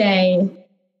and say,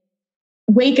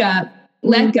 wake up,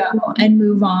 let go and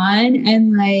move on.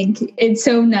 And like, it's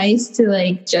so nice to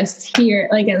like just hear,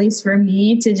 like, at least for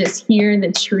me, to just hear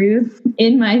the truth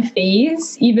in my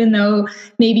face, even though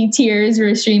maybe tears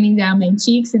were streaming down my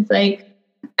cheeks. It's like,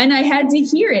 and I had to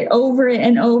hear it over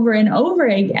and over and over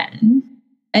again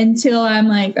until I'm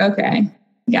like, okay,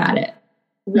 got it.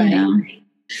 Right.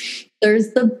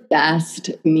 There's the best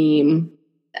meme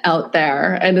out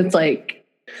there, and it's like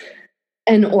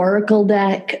an oracle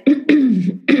deck.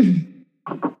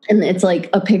 And it's like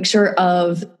a picture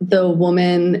of the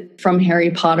woman from Harry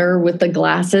Potter with the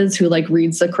glasses who like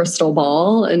reads the crystal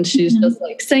ball, and she's just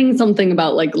like saying something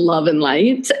about like love and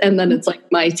light. And then it's like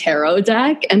my tarot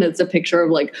deck, and it's a picture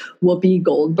of like Whoopi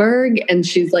Goldberg, and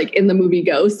she's like in the movie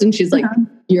Ghost, and she's like,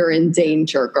 you're in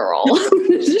danger, girl.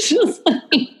 It's just like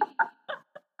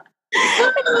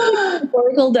the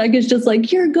oracle deck is just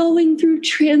like, you're going through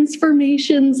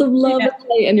transformations of love and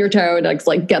light, and your tarot deck's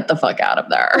like, get the fuck out of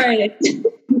there. Right.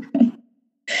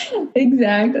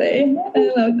 Exactly. I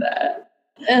love that.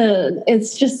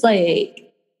 It's just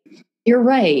like, you're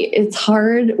right. It's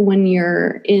hard when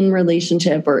you're in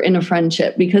relationship or in a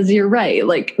friendship, because you're right.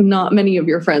 Like, not many of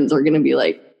your friends are going to be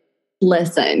like,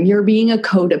 listen, you're being a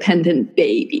codependent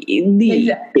baby.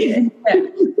 Exactly.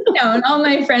 Yeah. And all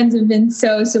my friends have been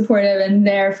so supportive and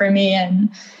there for me, and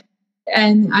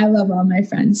I love all my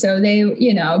friends. So they,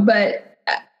 but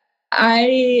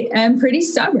I am pretty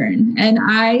stubborn, and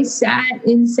I sat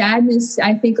in sadness,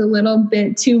 I think, a little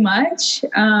bit too much.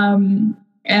 I'm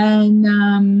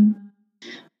going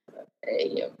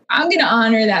to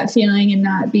honor that feeling and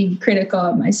not be critical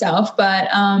of myself. But,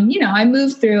 I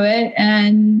moved through it,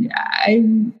 and I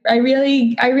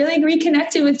really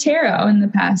reconnected with tarot in the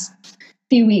past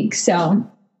few weeks. So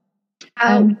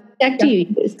how deck do you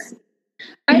use?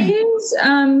 I use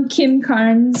Kim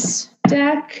Carnes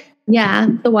deck. Yeah,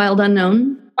 the Wild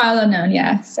Unknown. Wild Unknown,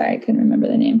 yeah. Sorry, I couldn't remember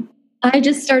the name. I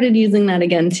just started using that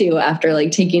again too after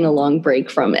like taking a long break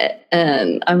from it,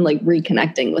 and I'm like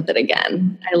reconnecting with it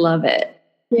again. I love it.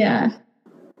 Yeah.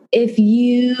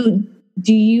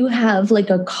 Do you have like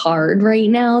a card right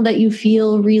now that you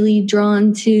feel really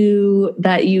drawn to,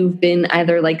 that you've been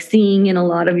either like seeing in a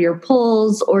lot of your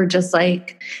pulls, or just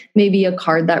like maybe a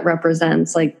card that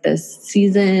represents like this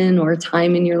season or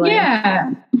time in your life?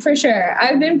 Yeah, for sure.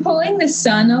 I've been pulling the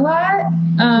sun a lot.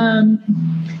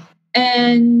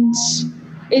 And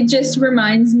it just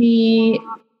reminds me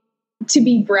to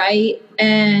be bright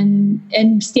and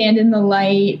stand in the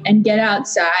light and get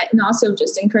outside, and also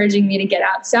just encouraging me to get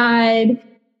outside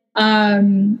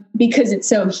because it's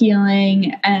so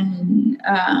healing. And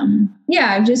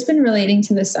I've just been relating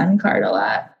to the sun card a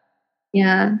lot.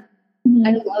 Yeah. Mm-hmm.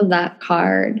 I love that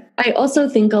card. I also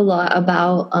think a lot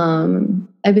about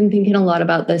I've been thinking a lot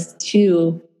about this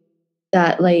too,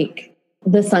 that like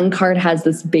the sun card has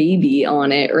this baby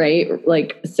on it, right?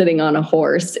 Like sitting on a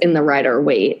horse in the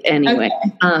Rider-Waite anyway.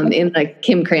 Okay. In the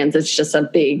Kim Krans, it's just a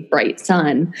big bright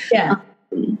sun. Yeah.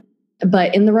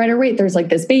 But in the Rider-Waite, there's like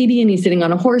this baby and he's sitting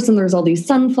on a horse and there's all these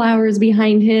sunflowers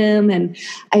behind him. And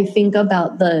I think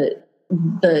about the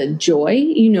joy,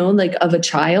 you know, like of a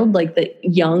child, like the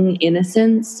young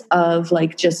innocence of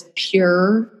like just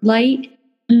pure light.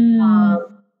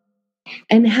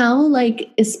 And how,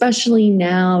 like, especially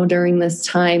now during this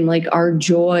time, like our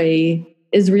joy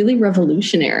is really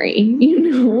revolutionary, you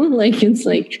know, like it's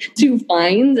like to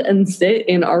find and sit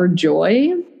in our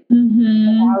joy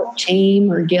without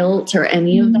shame or guilt or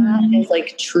any of that is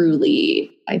like truly,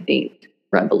 I think,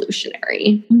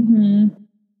 revolutionary.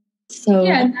 So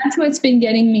yeah, and that's what's been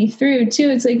getting me through too.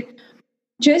 It's like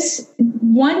just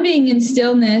one, being in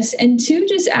stillness, and two,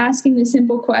 just asking the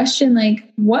simple question, like,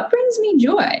 what brings me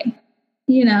joy?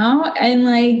 You know, and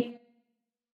like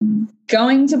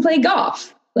going to play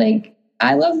golf. Like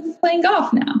I love playing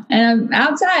golf now, and I'm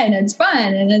outside and it's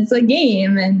fun and it's a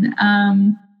game. And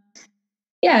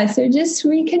so just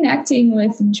reconnecting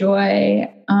with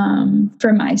joy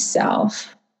for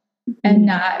myself and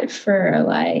not for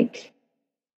like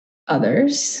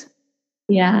others.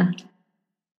 Yeah.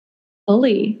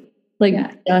 Fully. Like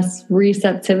just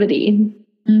receptivity.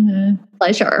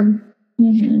 Pleasure.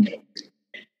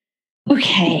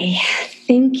 Okay.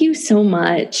 Thank you so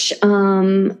much.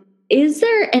 Is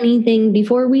there anything,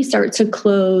 before we start to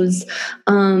close,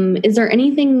 is there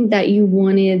anything that you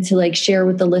wanted to like share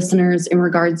with the listeners in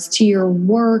regards to your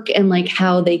work and like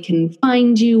how they can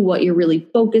find you, what you're really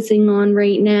focusing on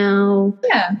right now?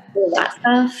 Yeah. All that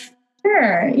stuff.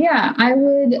 Sure. Yeah. I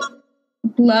would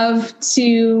love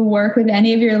to work with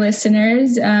any of your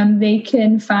listeners. They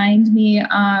can find me.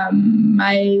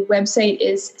 My website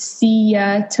is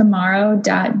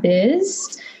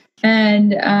seeyatomorrow.biz.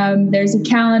 And there's a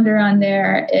calendar on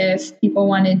there if people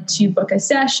wanted to book a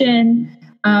session.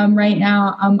 Right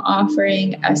now, I'm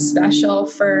offering a special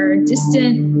for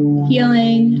distant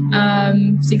healing,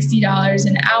 $60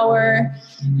 an hour.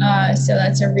 So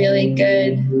that's a really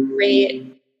good rate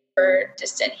for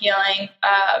distant healing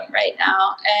right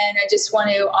now. And I just want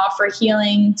to offer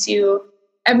healing to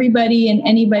everybody and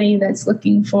anybody that's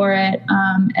looking for it.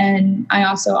 And I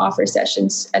also offer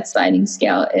sessions at sliding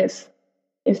scale if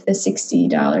the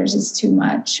 $60 is too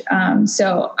much.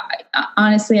 So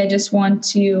honestly, I just want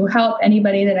to help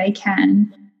anybody that I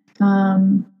can.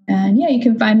 And you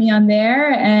can find me on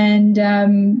there, and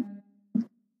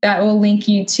that will link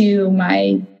you to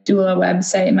my doula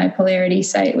website, my polarity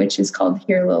site, which is called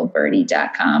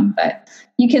hearlittlebirdie.com. But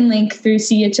you can link through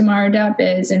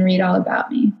seeyatomorrow.biz and read all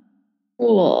about me.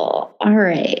 Cool. All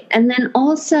right. And then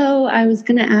also I was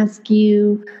going to ask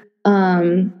you,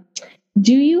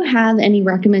 do you have any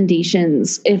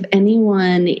recommendations if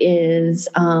anyone is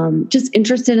just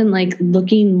interested in like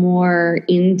looking more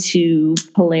into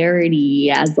polarity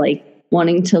as like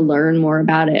wanting to learn more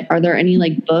about it? Are there any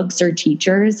like books or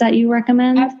teachers that you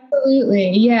recommend?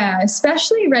 Absolutely. Yeah.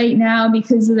 Especially right now,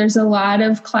 because there's a lot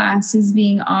of classes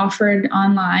being offered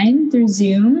online through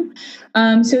Zoom.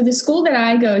 So the school that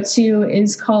I go to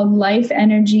is called Life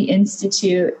Energy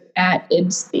Institute at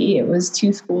IBSB. It was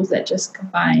two schools that just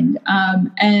combined.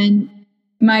 And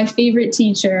my favorite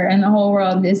teacher in the whole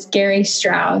world is Gary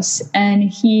Strauss, and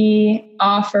he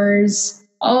offers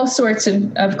all sorts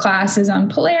of classes on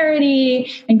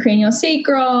polarity and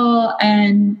craniosacral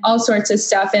and all sorts of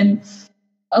stuff. And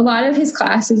a lot of his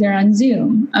classes are on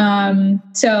Zoom.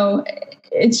 So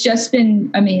it's just been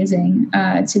amazing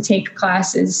to take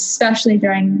classes, especially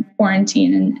during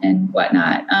quarantine and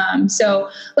whatnot. So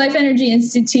Life Energy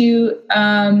Institute.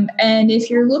 And if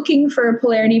you're looking for a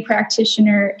polarity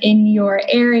practitioner in your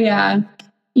area,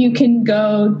 you can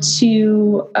go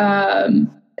to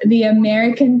the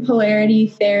American Polarity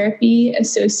Therapy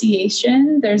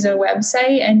Association. There's a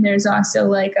website, and there's also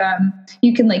like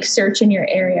you can like search in your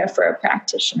area for a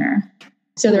practitioner.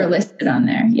 So they're listed on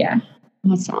there. Yeah.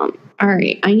 Awesome. All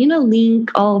right. I'm going to link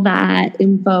all that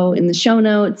info in the show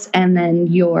notes, and then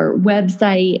your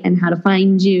website and how to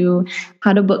find you,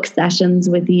 how to book sessions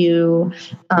with you.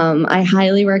 I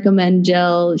highly recommend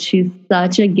Jill. She's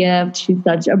such a gift. She's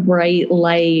such a bright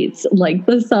light, like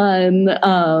the sun.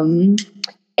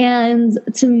 And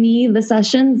to me, the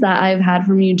sessions that I've had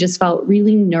from you just felt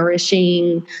really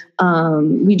nourishing.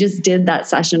 We just did that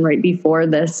session right before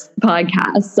this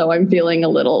podcast, so I'm feeling a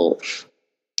little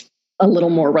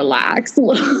more relaxed, a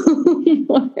little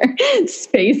more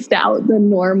spaced out than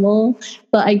normal.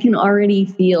 But I can already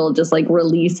feel just like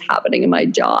release happening in my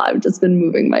jaw. I've just been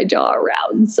moving my jaw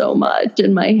around so much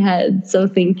in my head. So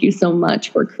thank you so much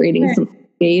for creating some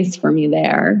space for me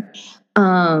there.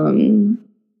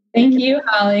 Thank you,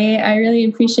 Holly. I really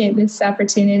appreciate this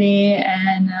opportunity,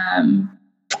 and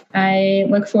I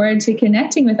look forward to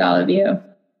connecting with all of you.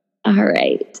 All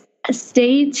right.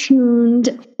 Stay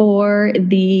tuned for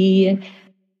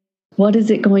what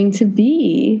is it going to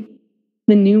be?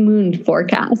 The new moon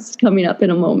forecast coming up in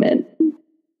a moment.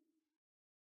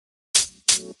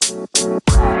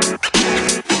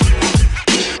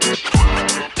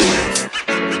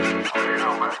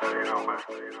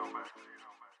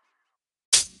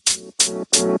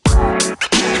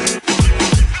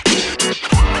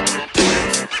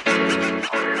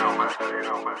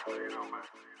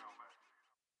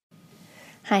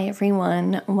 Hi,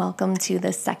 everyone. Welcome to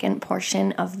the second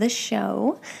portion of the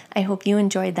show. I hope you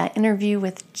enjoyed that interview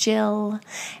with Jill,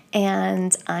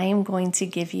 and I am going to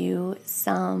give you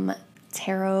some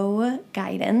tarot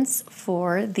guidance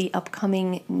for the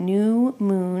upcoming new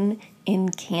moon in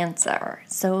Cancer.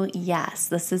 So yes,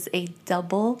 this is a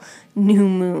double new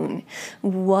moon.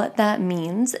 What that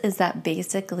means is that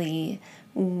basically,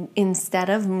 instead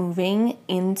of moving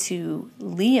into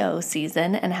Leo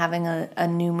season and having a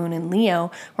new moon in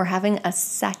Leo, we're having a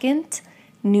second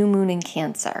new moon in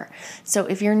Cancer. So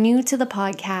if you're new to the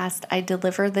podcast, I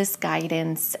deliver this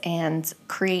guidance and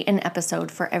create an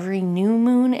episode for every new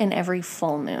moon and every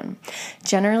full moon.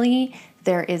 Generally,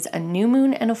 there is a new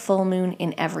moon and a full moon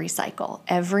in every cycle,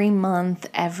 every month,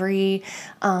 every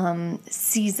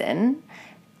season.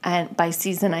 And by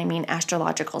season, I mean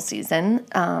astrological season.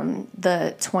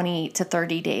 The 20 to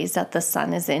 30 days that the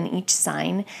sun is in each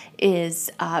sign is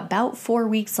about 4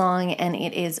 weeks long, and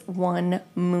it is one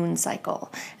moon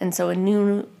cycle. And so a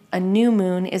new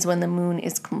moon is when the moon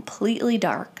is completely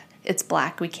dark. It's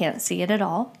black. We can't see it at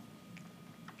all.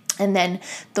 And then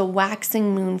the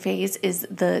waxing moon phase is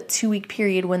the 2-week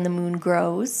period when the moon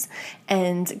grows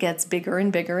and gets bigger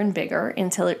and bigger and bigger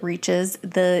until it reaches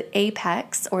the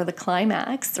apex or the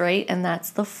climax, right? And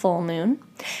that's the full moon.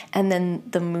 And then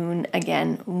the moon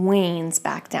again wanes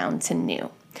back down to new.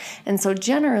 And so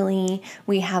generally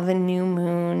we have a new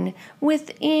moon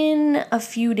within a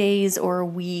few days or a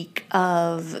week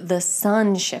of the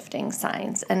sun shifting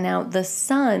signs. And now the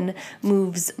sun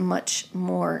moves much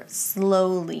more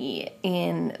slowly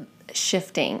in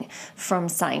shifting from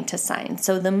sign to sign.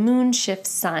 So the moon shifts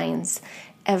signs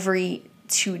every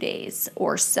 2 days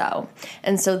or so.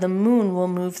 And so the moon will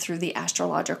move through the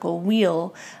astrological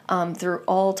wheel through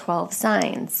all 12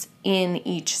 signs in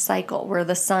each cycle, where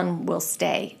the sun will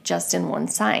stay just in one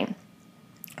sign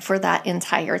for that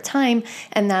entire time.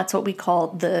 And that's what we call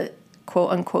the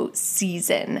quote unquote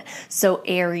season. So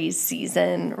Aries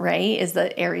season, right,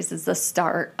 Aries is the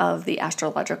start of the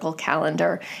astrological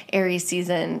calendar. Aries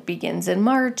season begins in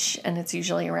March, and it's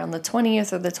usually around the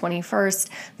 20th or the 21st.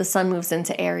 The sun moves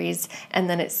into Aries, and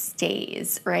then it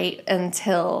stays, right,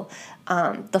 until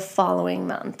the following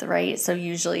month, right? So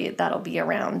usually that'll be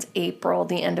around April,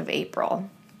 the end of April.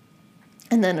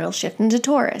 And then it'll shift into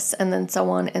Taurus, and then so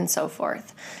on and so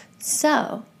forth.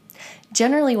 So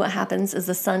generally what happens is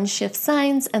the sun shifts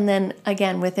signs, and then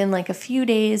again, within like a few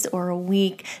days or a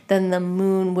week, then the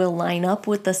moon will line up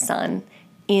with the sun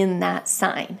in that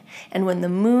sign. And when the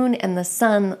moon and the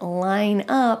sun line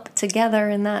up together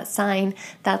in that sign,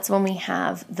 that's when we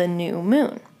have the new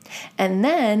moon. And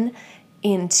then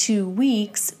in 2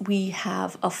 weeks, we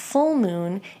have a full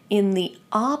moon in the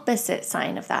opposite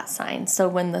sign of that sign. So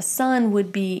when the sun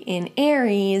would be in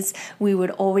Aries, we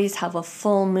would always have a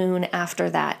full moon after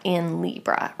that in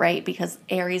Libra, right? Because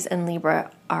Aries and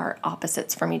Libra are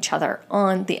opposites from each other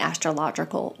on the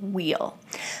astrological wheel.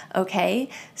 Okay,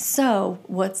 so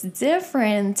what's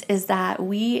different is that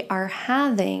we are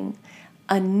having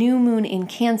a new moon in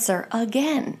Cancer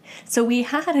again. So we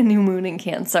had a new moon in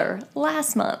Cancer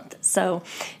last month. So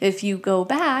if you go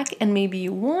back and maybe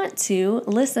you want to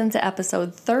listen to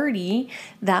episode 30,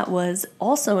 that was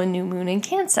also a new moon in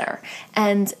Cancer.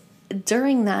 And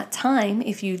during that time,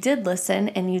 if you did listen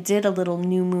and you did a little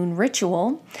new moon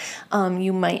ritual,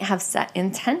 you might have set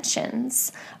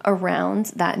intentions around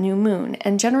that new moon.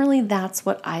 And generally, that's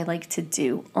what I like to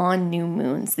do on new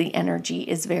moons. The energy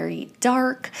is very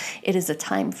dark. It is a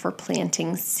time for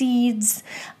planting seeds.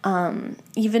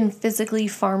 Even physically,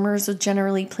 farmers would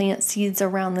generally plant seeds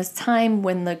around this time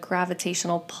when the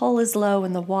gravitational pull is low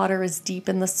and the water is deep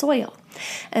in the soil.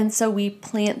 And so we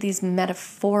plant these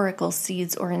metaphorical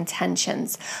seeds or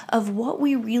intentions of what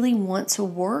we really want to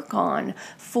work on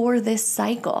for this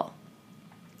cycle.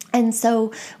 And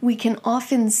so we can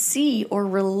often see or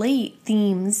relate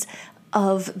themes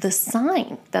of the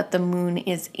sign that the moon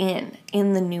is in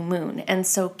the new moon. And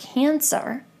so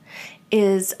Cancer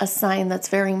is a sign that's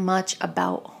very much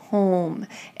about home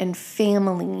and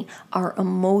family, our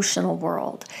emotional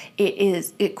world.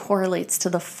 It correlates to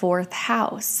the 4th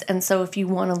house. And so if you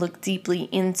want to look deeply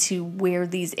into where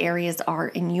these areas are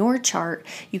in your chart,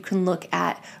 you can look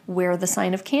at where the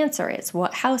sign of Cancer is.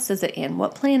 What house is it in?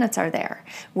 What planets are there?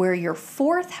 Where your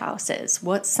 4th house is?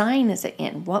 What sign is it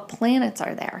in? What planets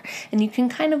are there? And you can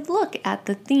kind of look at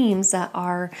the themes that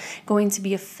are going to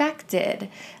be affected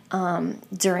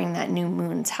during that new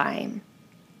moon time.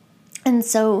 And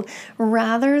so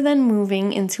rather than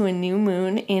moving into a new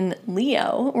moon in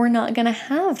Leo, we're not going to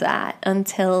have that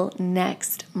until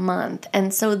next month.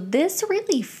 And so this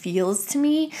really feels to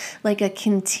me like a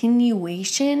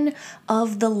continuation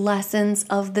of the lessons,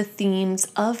 of the themes,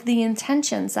 of the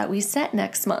intentions that we set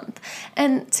next month.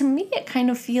 And to me, it kind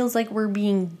of feels like we're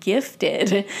being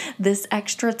gifted this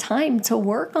extra time to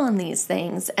work on these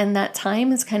things. And that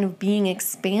time is kind of being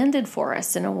expanded for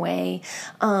us in a way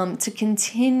to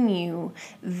continue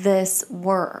this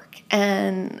work.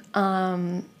 And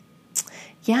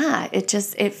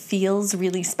it feels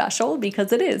really special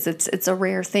because it's a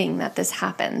rare thing that this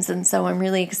happens. And so I'm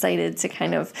really excited to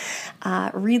kind of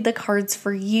read the cards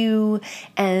for you,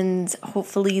 and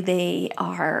hopefully they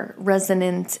are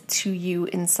resonant to you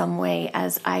in some way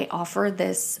as I offer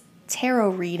this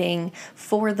tarot reading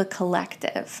for the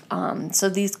collective. So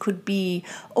these could be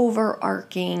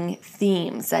overarching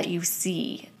themes that you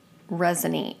see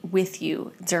resonate with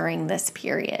you during this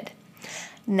period.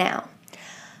 Now,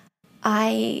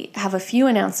 I have a few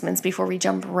announcements before we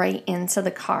jump right into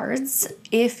the cards.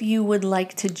 If you would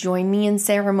like to join me in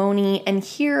ceremony and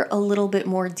hear a little bit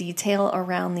more detail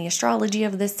around the astrology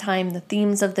of this time, the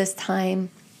themes of this time,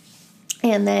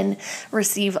 and then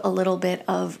receive a little bit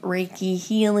of Reiki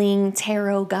healing,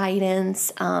 tarot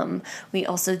guidance. We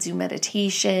also do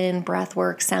meditation, breath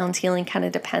work, sound healing, kind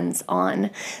of depends on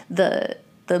the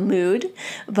mood,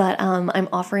 but I'm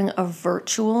offering a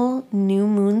virtual new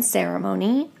moon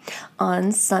ceremony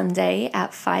on Sunday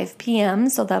at 5 p.m.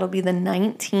 So that'll be the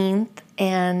 19th.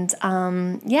 And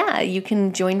you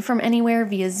can join from anywhere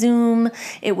via Zoom.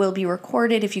 It will be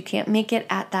recorded if you can't make it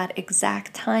at that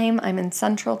exact time. I'm in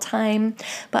Central Time,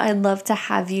 but I'd love to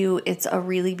have you. It's a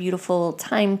really beautiful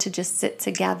time to just sit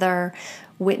together,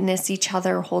 witness each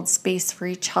other, hold space for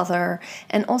each other,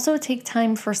 and also take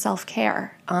time for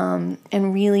self-care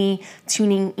and really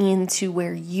tuning into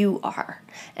where you are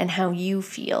and how you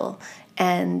feel,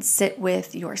 and sit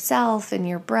with yourself and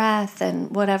your breath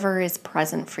and whatever is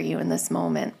present for you in this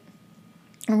moment.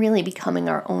 And really becoming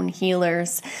our own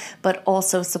healers, but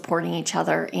also supporting each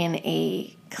other in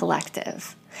a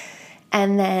collective.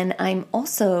 And then I'm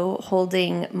also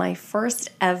holding my first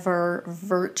ever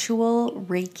virtual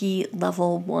Reiki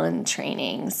Level 1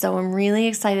 training. So I'm really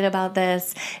excited about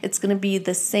this. It's going to be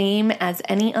the same as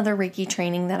any other Reiki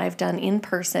training that I've done in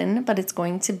person, but it's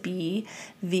going to be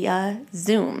via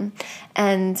Zoom.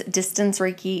 And distance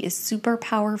Reiki is super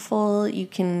powerful. You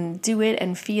can do it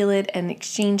and feel it and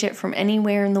exchange it from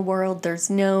anywhere in the world. There's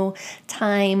no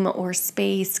time or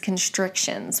space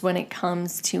constrictions when it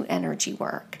comes to energy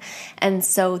work. And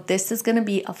so this is going to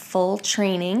be a full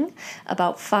training,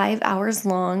 about 5 hours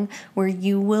long, where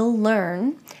you will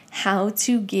learn how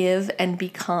to give and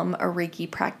become a Reiki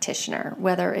practitioner,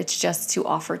 whether it's just to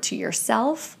offer to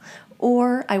yourself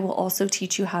or I will also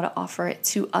teach you how to offer it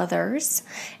to others.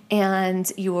 And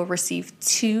you will receive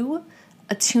 2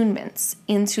 attunements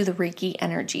into the Reiki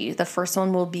energy. The first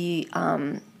one will be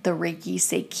the Reiki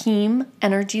Seikim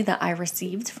energy that I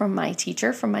received from my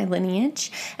teacher, from my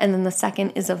lineage. And then the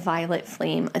second is a violet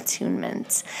flame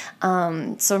attunement.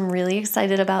 So I'm really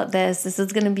excited about this. This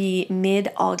is going to be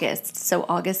mid-August, so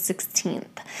August 16th.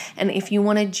 And if you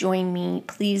want to join me,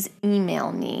 please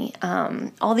email me.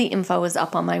 All the info is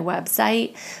up on my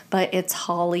website, but it's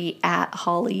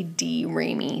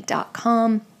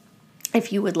holly@hollydramey.com.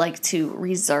 if you would like to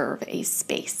reserve a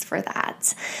space for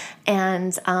that.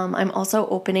 And I'm also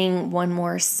opening one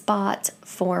more spot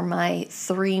for my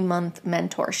 3-month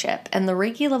mentorship. And the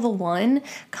Reiki Level 1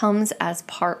 comes as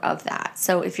part of that.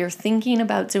 So if you're thinking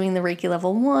about doing the Reiki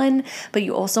Level 1, but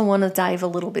you also want to dive a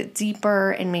little bit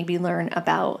deeper and maybe learn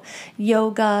about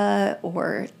yoga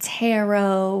or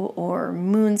tarot or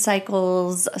moon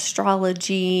cycles,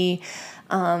 astrology,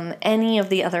 any of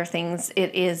the other things,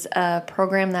 it is a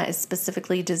program that is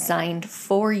specifically designed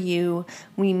for you.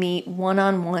 We meet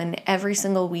one-on-one every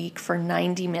single week for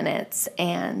 90 minutes.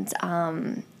 And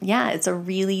it's a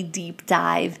really deep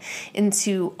dive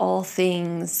into all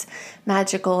things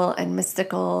magical and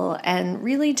mystical, and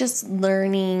really just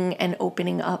learning and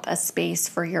opening up a space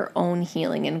for your own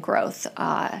healing and growth,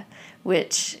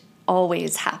 which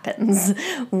always happens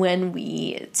when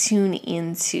we tune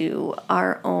into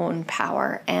our own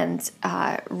power and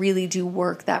really do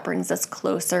work that brings us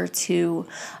closer to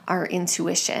our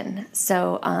intuition.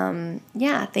 So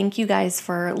thank you guys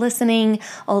for listening.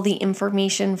 All the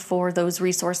information for those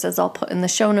resources I'll put in the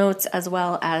show notes, as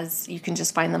well as you can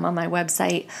just find them on my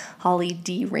website,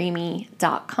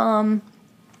 hollydramey.com.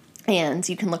 And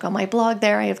you can look on my blog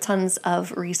there. I have tons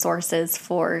of resources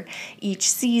for each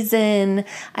season.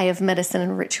 I have medicine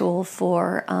and ritual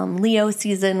for Leo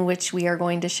season, which we are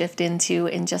going to shift into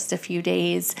in just a few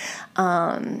days,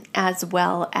 as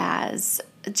well as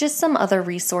just some other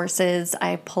resources.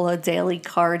 I pull a daily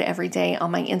card every day on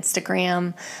my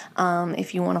Instagram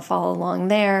if you want to follow along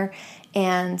there.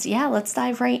 And let's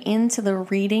dive right into the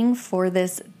reading for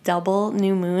this double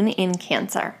new moon in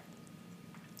Cancer.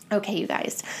 Okay, you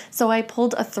guys, so I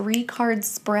pulled a 3-card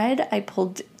spread. I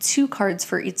pulled 2 cards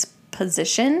for each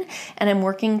position, and I'm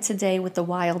working today with the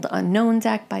Wild Unknown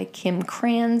deck by Kim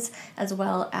Kranz, as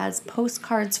well as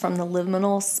postcards from the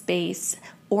Liminal Space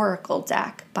Oracle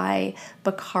deck by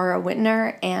Bakara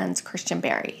Whitner and Christian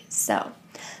Berry. So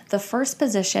the first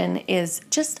position is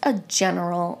just a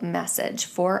general message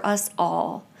for us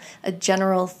all, a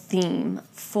general theme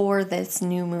for this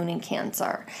new moon in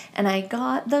Cancer. And I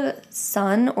got the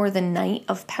Sun or the Knight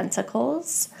of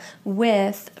Pentacles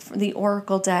with the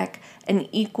Oracle deck, an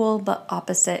equal but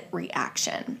opposite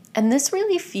reaction. And this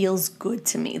really feels good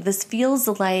to me. This feels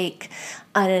like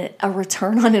a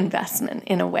return on investment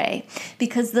in a way,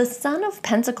 because the Son of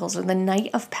Pentacles or the Knight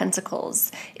of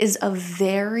Pentacles is a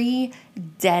very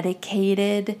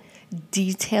dedicated,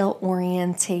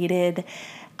 detail-orientated,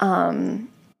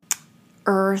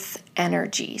 earth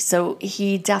energy. So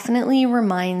he definitely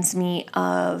reminds me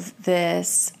of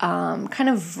this kind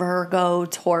of Virgo,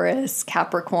 Taurus,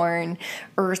 Capricorn,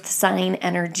 earth sign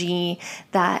energy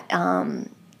that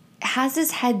has his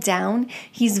head down.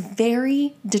 He's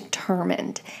very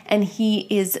determined, and he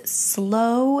is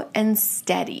slow and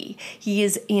steady. He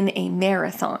is in a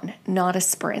marathon, not a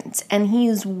sprint, and he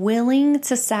is willing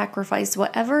to sacrifice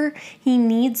whatever he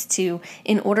needs to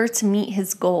in order to meet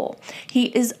his goal. He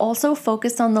is also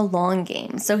focused on the long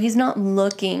game. So he's not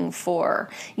looking for,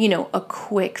 a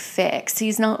quick fix.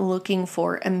 He's not looking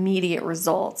for immediate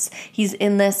results. He's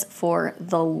in this for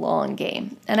the long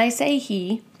game. And I say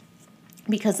he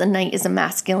because the Knight is a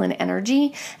masculine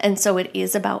energy, and so it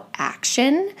is about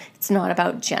action. It's not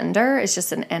about gender. It's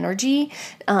just an energy.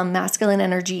 Masculine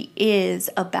energy is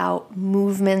about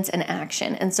movement and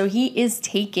action, and so he is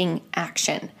taking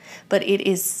action, but it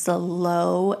is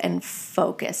slow and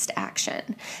focused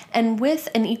action. And with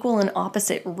an equal and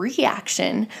opposite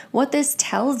reaction, what this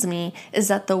tells me is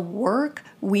that the work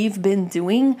we've been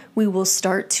doing, we will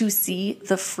start to see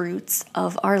the fruits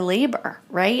of our labor,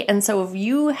 right? And so if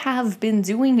you have been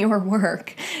doing your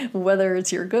work, whether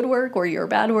it's your good work or your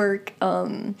bad work,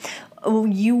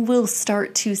 you will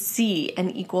start to see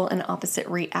an equal and opposite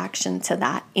reaction to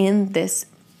that in this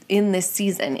in this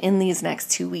season, in these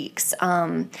next 2 weeks.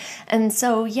 And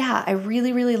so, yeah, I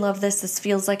really, really love this. This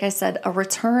feels, like I said, a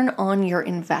return on your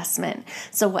investment.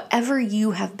 So whatever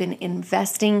you have been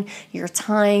investing your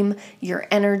time, your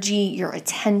energy, your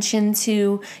attention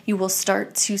to, you will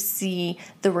start to see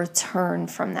the return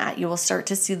from that. You will start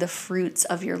to see the fruits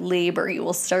of your labor. You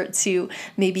will start to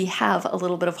maybe have a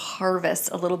little bit of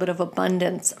harvest, a little bit of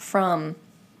abundance from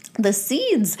the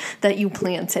seeds that you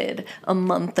planted a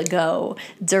month ago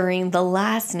during the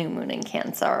last new moon in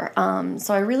Cancer.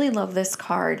 So I really love this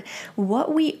card.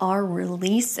 What we are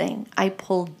releasing, I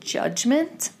pulled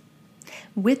Judgment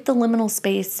with the liminal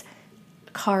space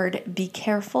card, Be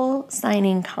Careful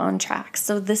Signing Contracts.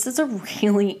 So this is a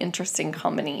really interesting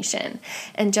combination.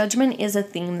 And Judgment is a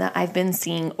theme that I've been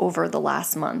seeing over the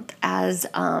last month as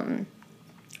a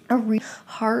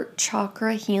heart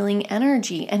chakra healing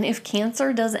energy. And if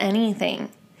Cancer does anything,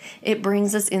 it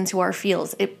brings us into our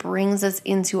feels. It brings us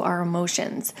into our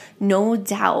emotions. No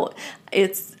doubt.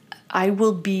 I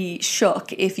will be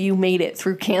shook if you made it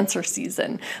through Cancer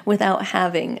season without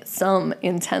having some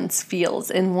intense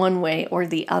feels in one way or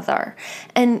the other.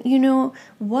 And you know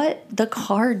what the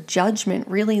card Judgment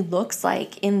really looks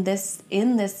like in this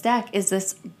deck is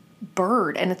this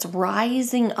bird, and it's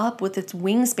rising up with its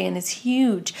wingspan is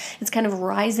huge. It's kind of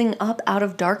rising up out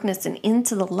of darkness and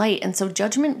into the light. And so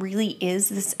Judgment really is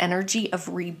this energy of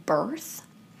rebirth.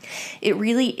 It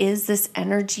really is this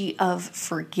energy of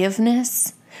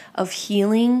forgiveness, of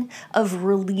healing, of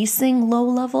releasing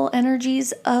low-level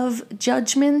energies of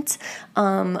judgment,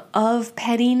 of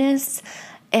pettiness,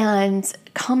 and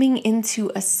coming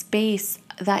into a space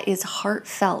that is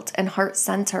heartfelt and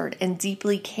heart-centered and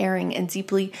deeply caring and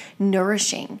deeply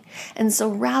nourishing. And so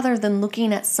rather than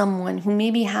looking at someone who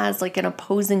maybe has like an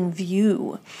opposing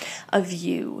view of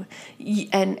you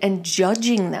and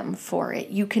judging them for it,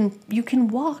 you can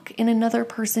walk in another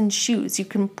person's shoes. You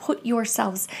can put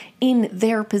yourselves in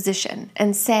their position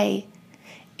and say,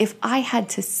 if I had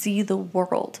to see the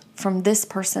world from this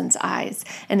person's eyes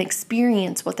and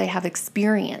experience what they have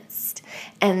experienced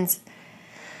and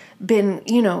been,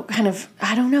 kind of,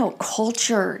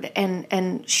 cultured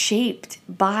and shaped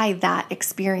by that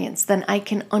experience, then I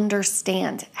can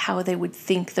understand how they would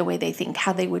think the way they think,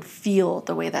 how they would feel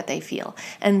the way that they feel.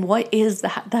 And what is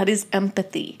that? That is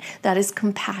empathy. That is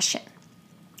compassion.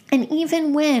 And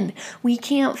even when we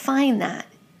can't find that,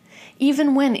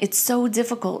 even when it's so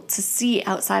difficult to see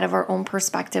outside of our own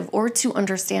perspective or to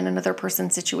understand another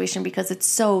person's situation because it's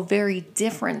so very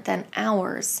different than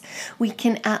ours, we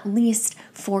can at least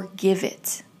forgive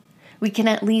it. We can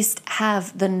at least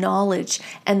have the knowledge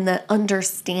and the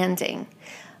understanding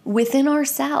within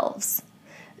ourselves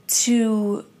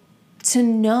to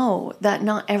know that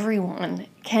not everyone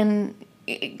can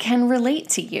relate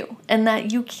to you and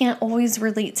that you can't always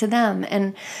relate to them.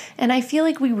 And I feel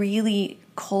like we really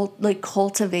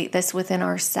cultivate this within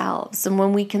ourselves. And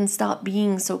when we can stop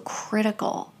being so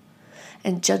critical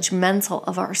and judgmental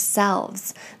of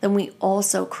ourselves, then we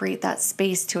also create that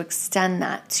space to extend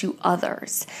that to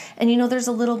others. And there's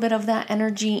a little bit of that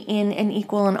energy in an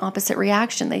equal and opposite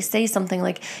reaction. They say something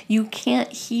like, you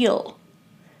can't heal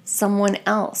someone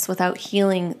else without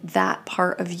healing that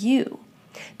part of you.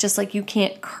 Just like you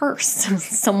can't curse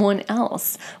someone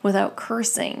else without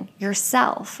cursing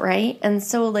yourself, right? And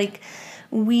so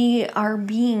we are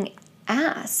being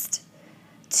asked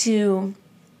to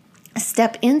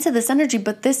step into this energy,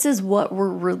 but this is what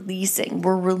we're releasing.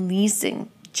 We're releasing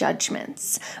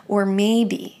judgments, or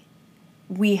maybe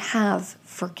we have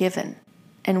forgiven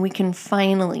and we can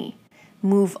finally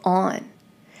move on.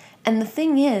 And the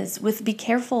thing is, be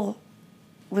careful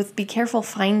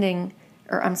signing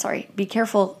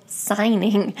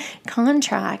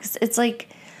contracts. It's like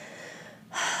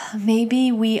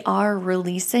maybe we are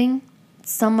releasing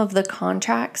some of the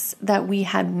contracts that we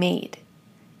had made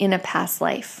in a past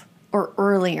life or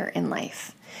earlier in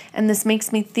life. And this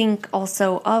makes me think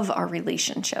also of our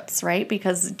relationships, right?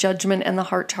 Because Judgment and the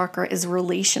heart chakra is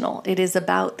relational. It is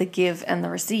about the give and the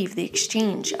receive, the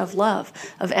exchange of love,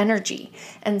 of energy.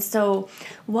 And so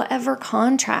whatever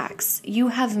contracts you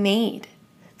have made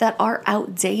that are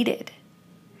outdated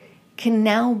can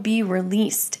now be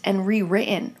released and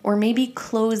rewritten, or maybe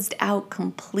closed out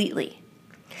completely.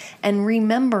 And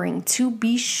remembering to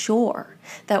be sure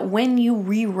that when you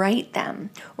rewrite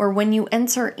them or when you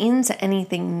enter into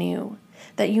anything new,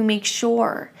 that you make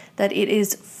sure that it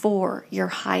is for your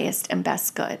highest and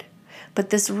best good.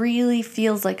 But this really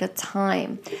feels like a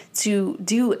time to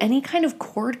do any kind of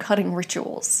cord cutting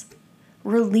rituals.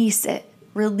 Release it.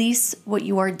 Release what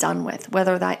you are done with,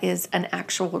 whether that is an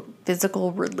actual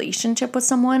physical relationship with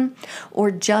someone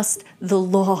or just the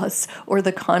laws or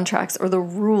the contracts or the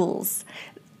rules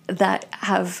that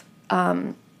have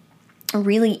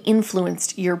really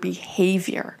influenced your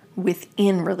behavior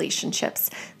within relationships.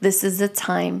 This is a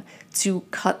time to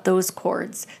cut those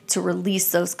cords, to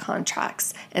release those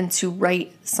contracts, and to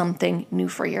write something new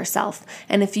for yourself.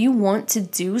 And if you want to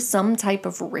do some type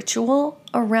of ritual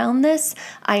around this,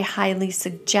 I highly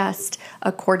suggest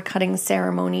a cord cutting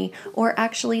ceremony, or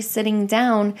actually sitting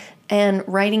down and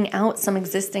writing out some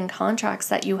existing contracts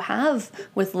that you have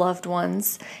with loved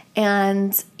ones,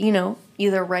 and,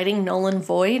 either writing null and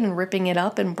void and ripping it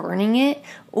up and burning it,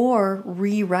 or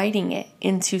rewriting it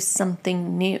into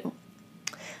something new.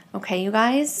 Okay, you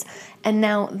guys? And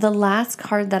now the last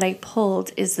card that I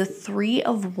pulled is the Three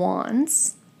of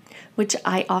Wands, which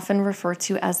I often refer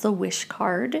to as the wish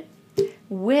card,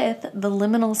 with the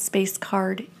liminal space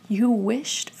card, you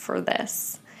wished for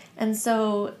this. And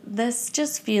so this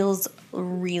just feels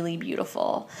really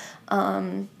beautiful.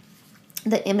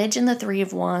 The image in the Three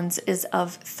of Wands is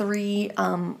of three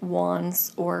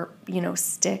wands, or,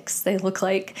 sticks. They look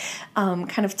like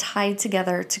kind of tied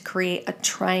together to create a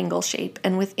triangle shape.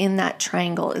 And within that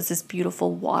triangle is this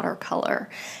beautiful watercolor.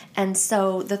 And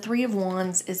so the Three of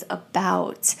Wands is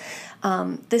about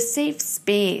the safe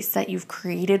space that you've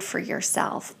created for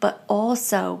yourself, but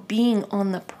also being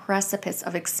on the precipice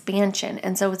of expansion.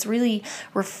 And so it's really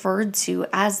referred to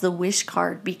as the wish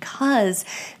card, because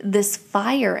this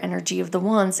fire energy of the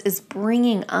wands is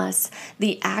bringing us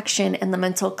the action and the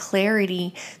mental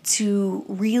clarity to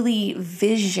really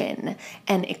vision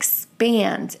and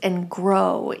expand and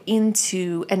grow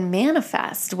into and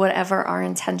manifest whatever our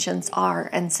intentions are.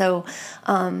 And so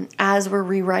as we're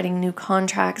rewriting new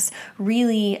contracts,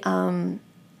 really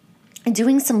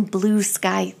doing some blue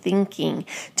sky thinking,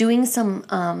 doing some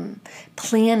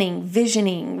planning,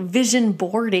 vision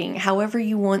boarding, however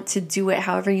you want to do it,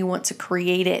 however you want to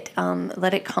create it.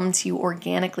 Let it come to you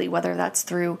organically, whether that's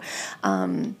through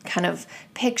kind of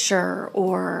picture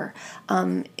or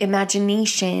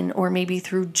imagination, or maybe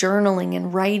through journaling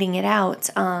and writing it out.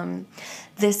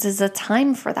 This is a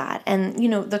time for that. And,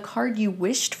 the card you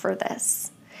wished for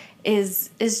this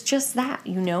is just that,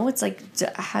 it's like,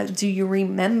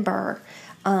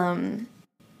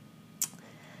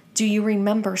 do you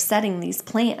remember setting these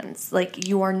plans? Like,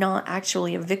 you are not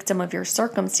actually a victim of your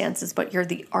circumstances, but you're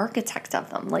the architect of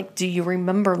them. Like, do you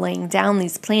remember laying down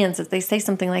these plans? If they say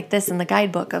something like this in the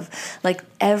guidebook of like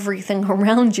everything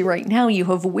around you right now you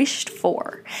have wished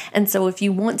for. And so if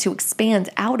you want to expand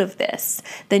out of this,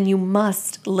 then you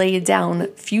must lay down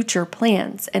future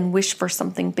plans and wish for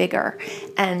something bigger.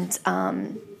 And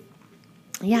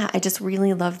I just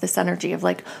really love this energy of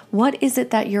like, what is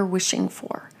it that you're wishing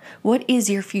for? What is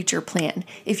your future plan?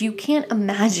 If you can't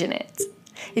imagine it,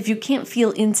 if you can't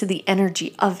feel into the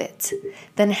energy of it,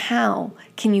 then how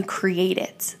can you create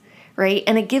it, right?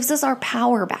 And it gives us our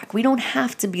power back. We don't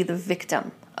have to be the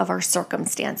victim of our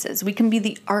circumstances. We can be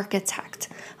the architect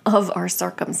of our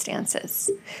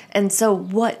circumstances. And so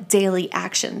what daily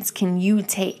actions can you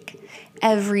take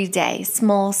every day,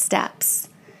 small steps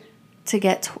to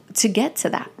get to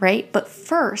that, right? But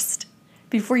first,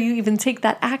 before you even take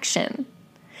that action,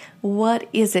 what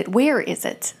is it? Where is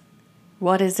it?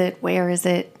 What is it? Where is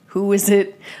it? Who is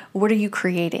it? What are you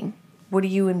creating? What are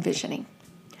you envisioning?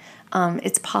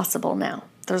 It's possible now.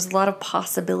 There's a lot of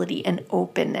possibility and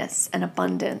openness and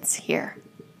abundance here.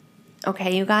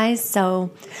 Okay, you guys?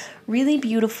 So really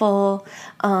beautiful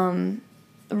reading.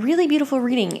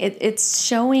 It's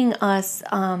showing us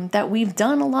that we've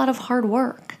done a lot of hard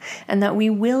work, and that we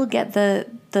will get the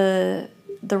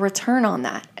return on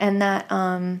that, and that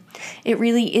it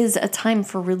really is a time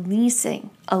for releasing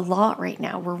a lot right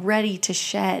now. We're ready to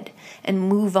shed and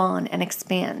move on and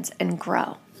expand and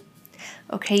grow.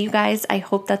 Okay, you guys, I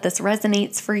hope that this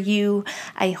resonates for you.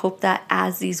 I hope that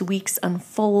as these weeks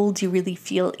unfold, you really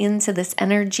feel into this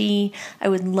energy. I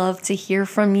would love to hear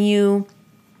from you.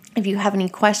 If you have any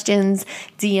questions,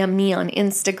 DM me on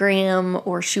Instagram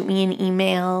or shoot me an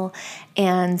email.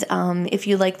 And if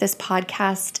you like this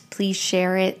podcast, please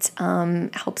share it.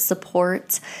 Help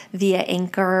support via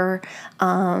Anchor.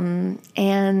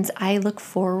 And I look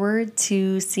forward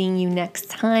to seeing you next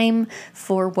time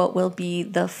for what will be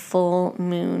the full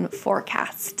moon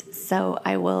forecast. So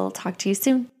I will talk to you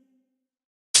soon.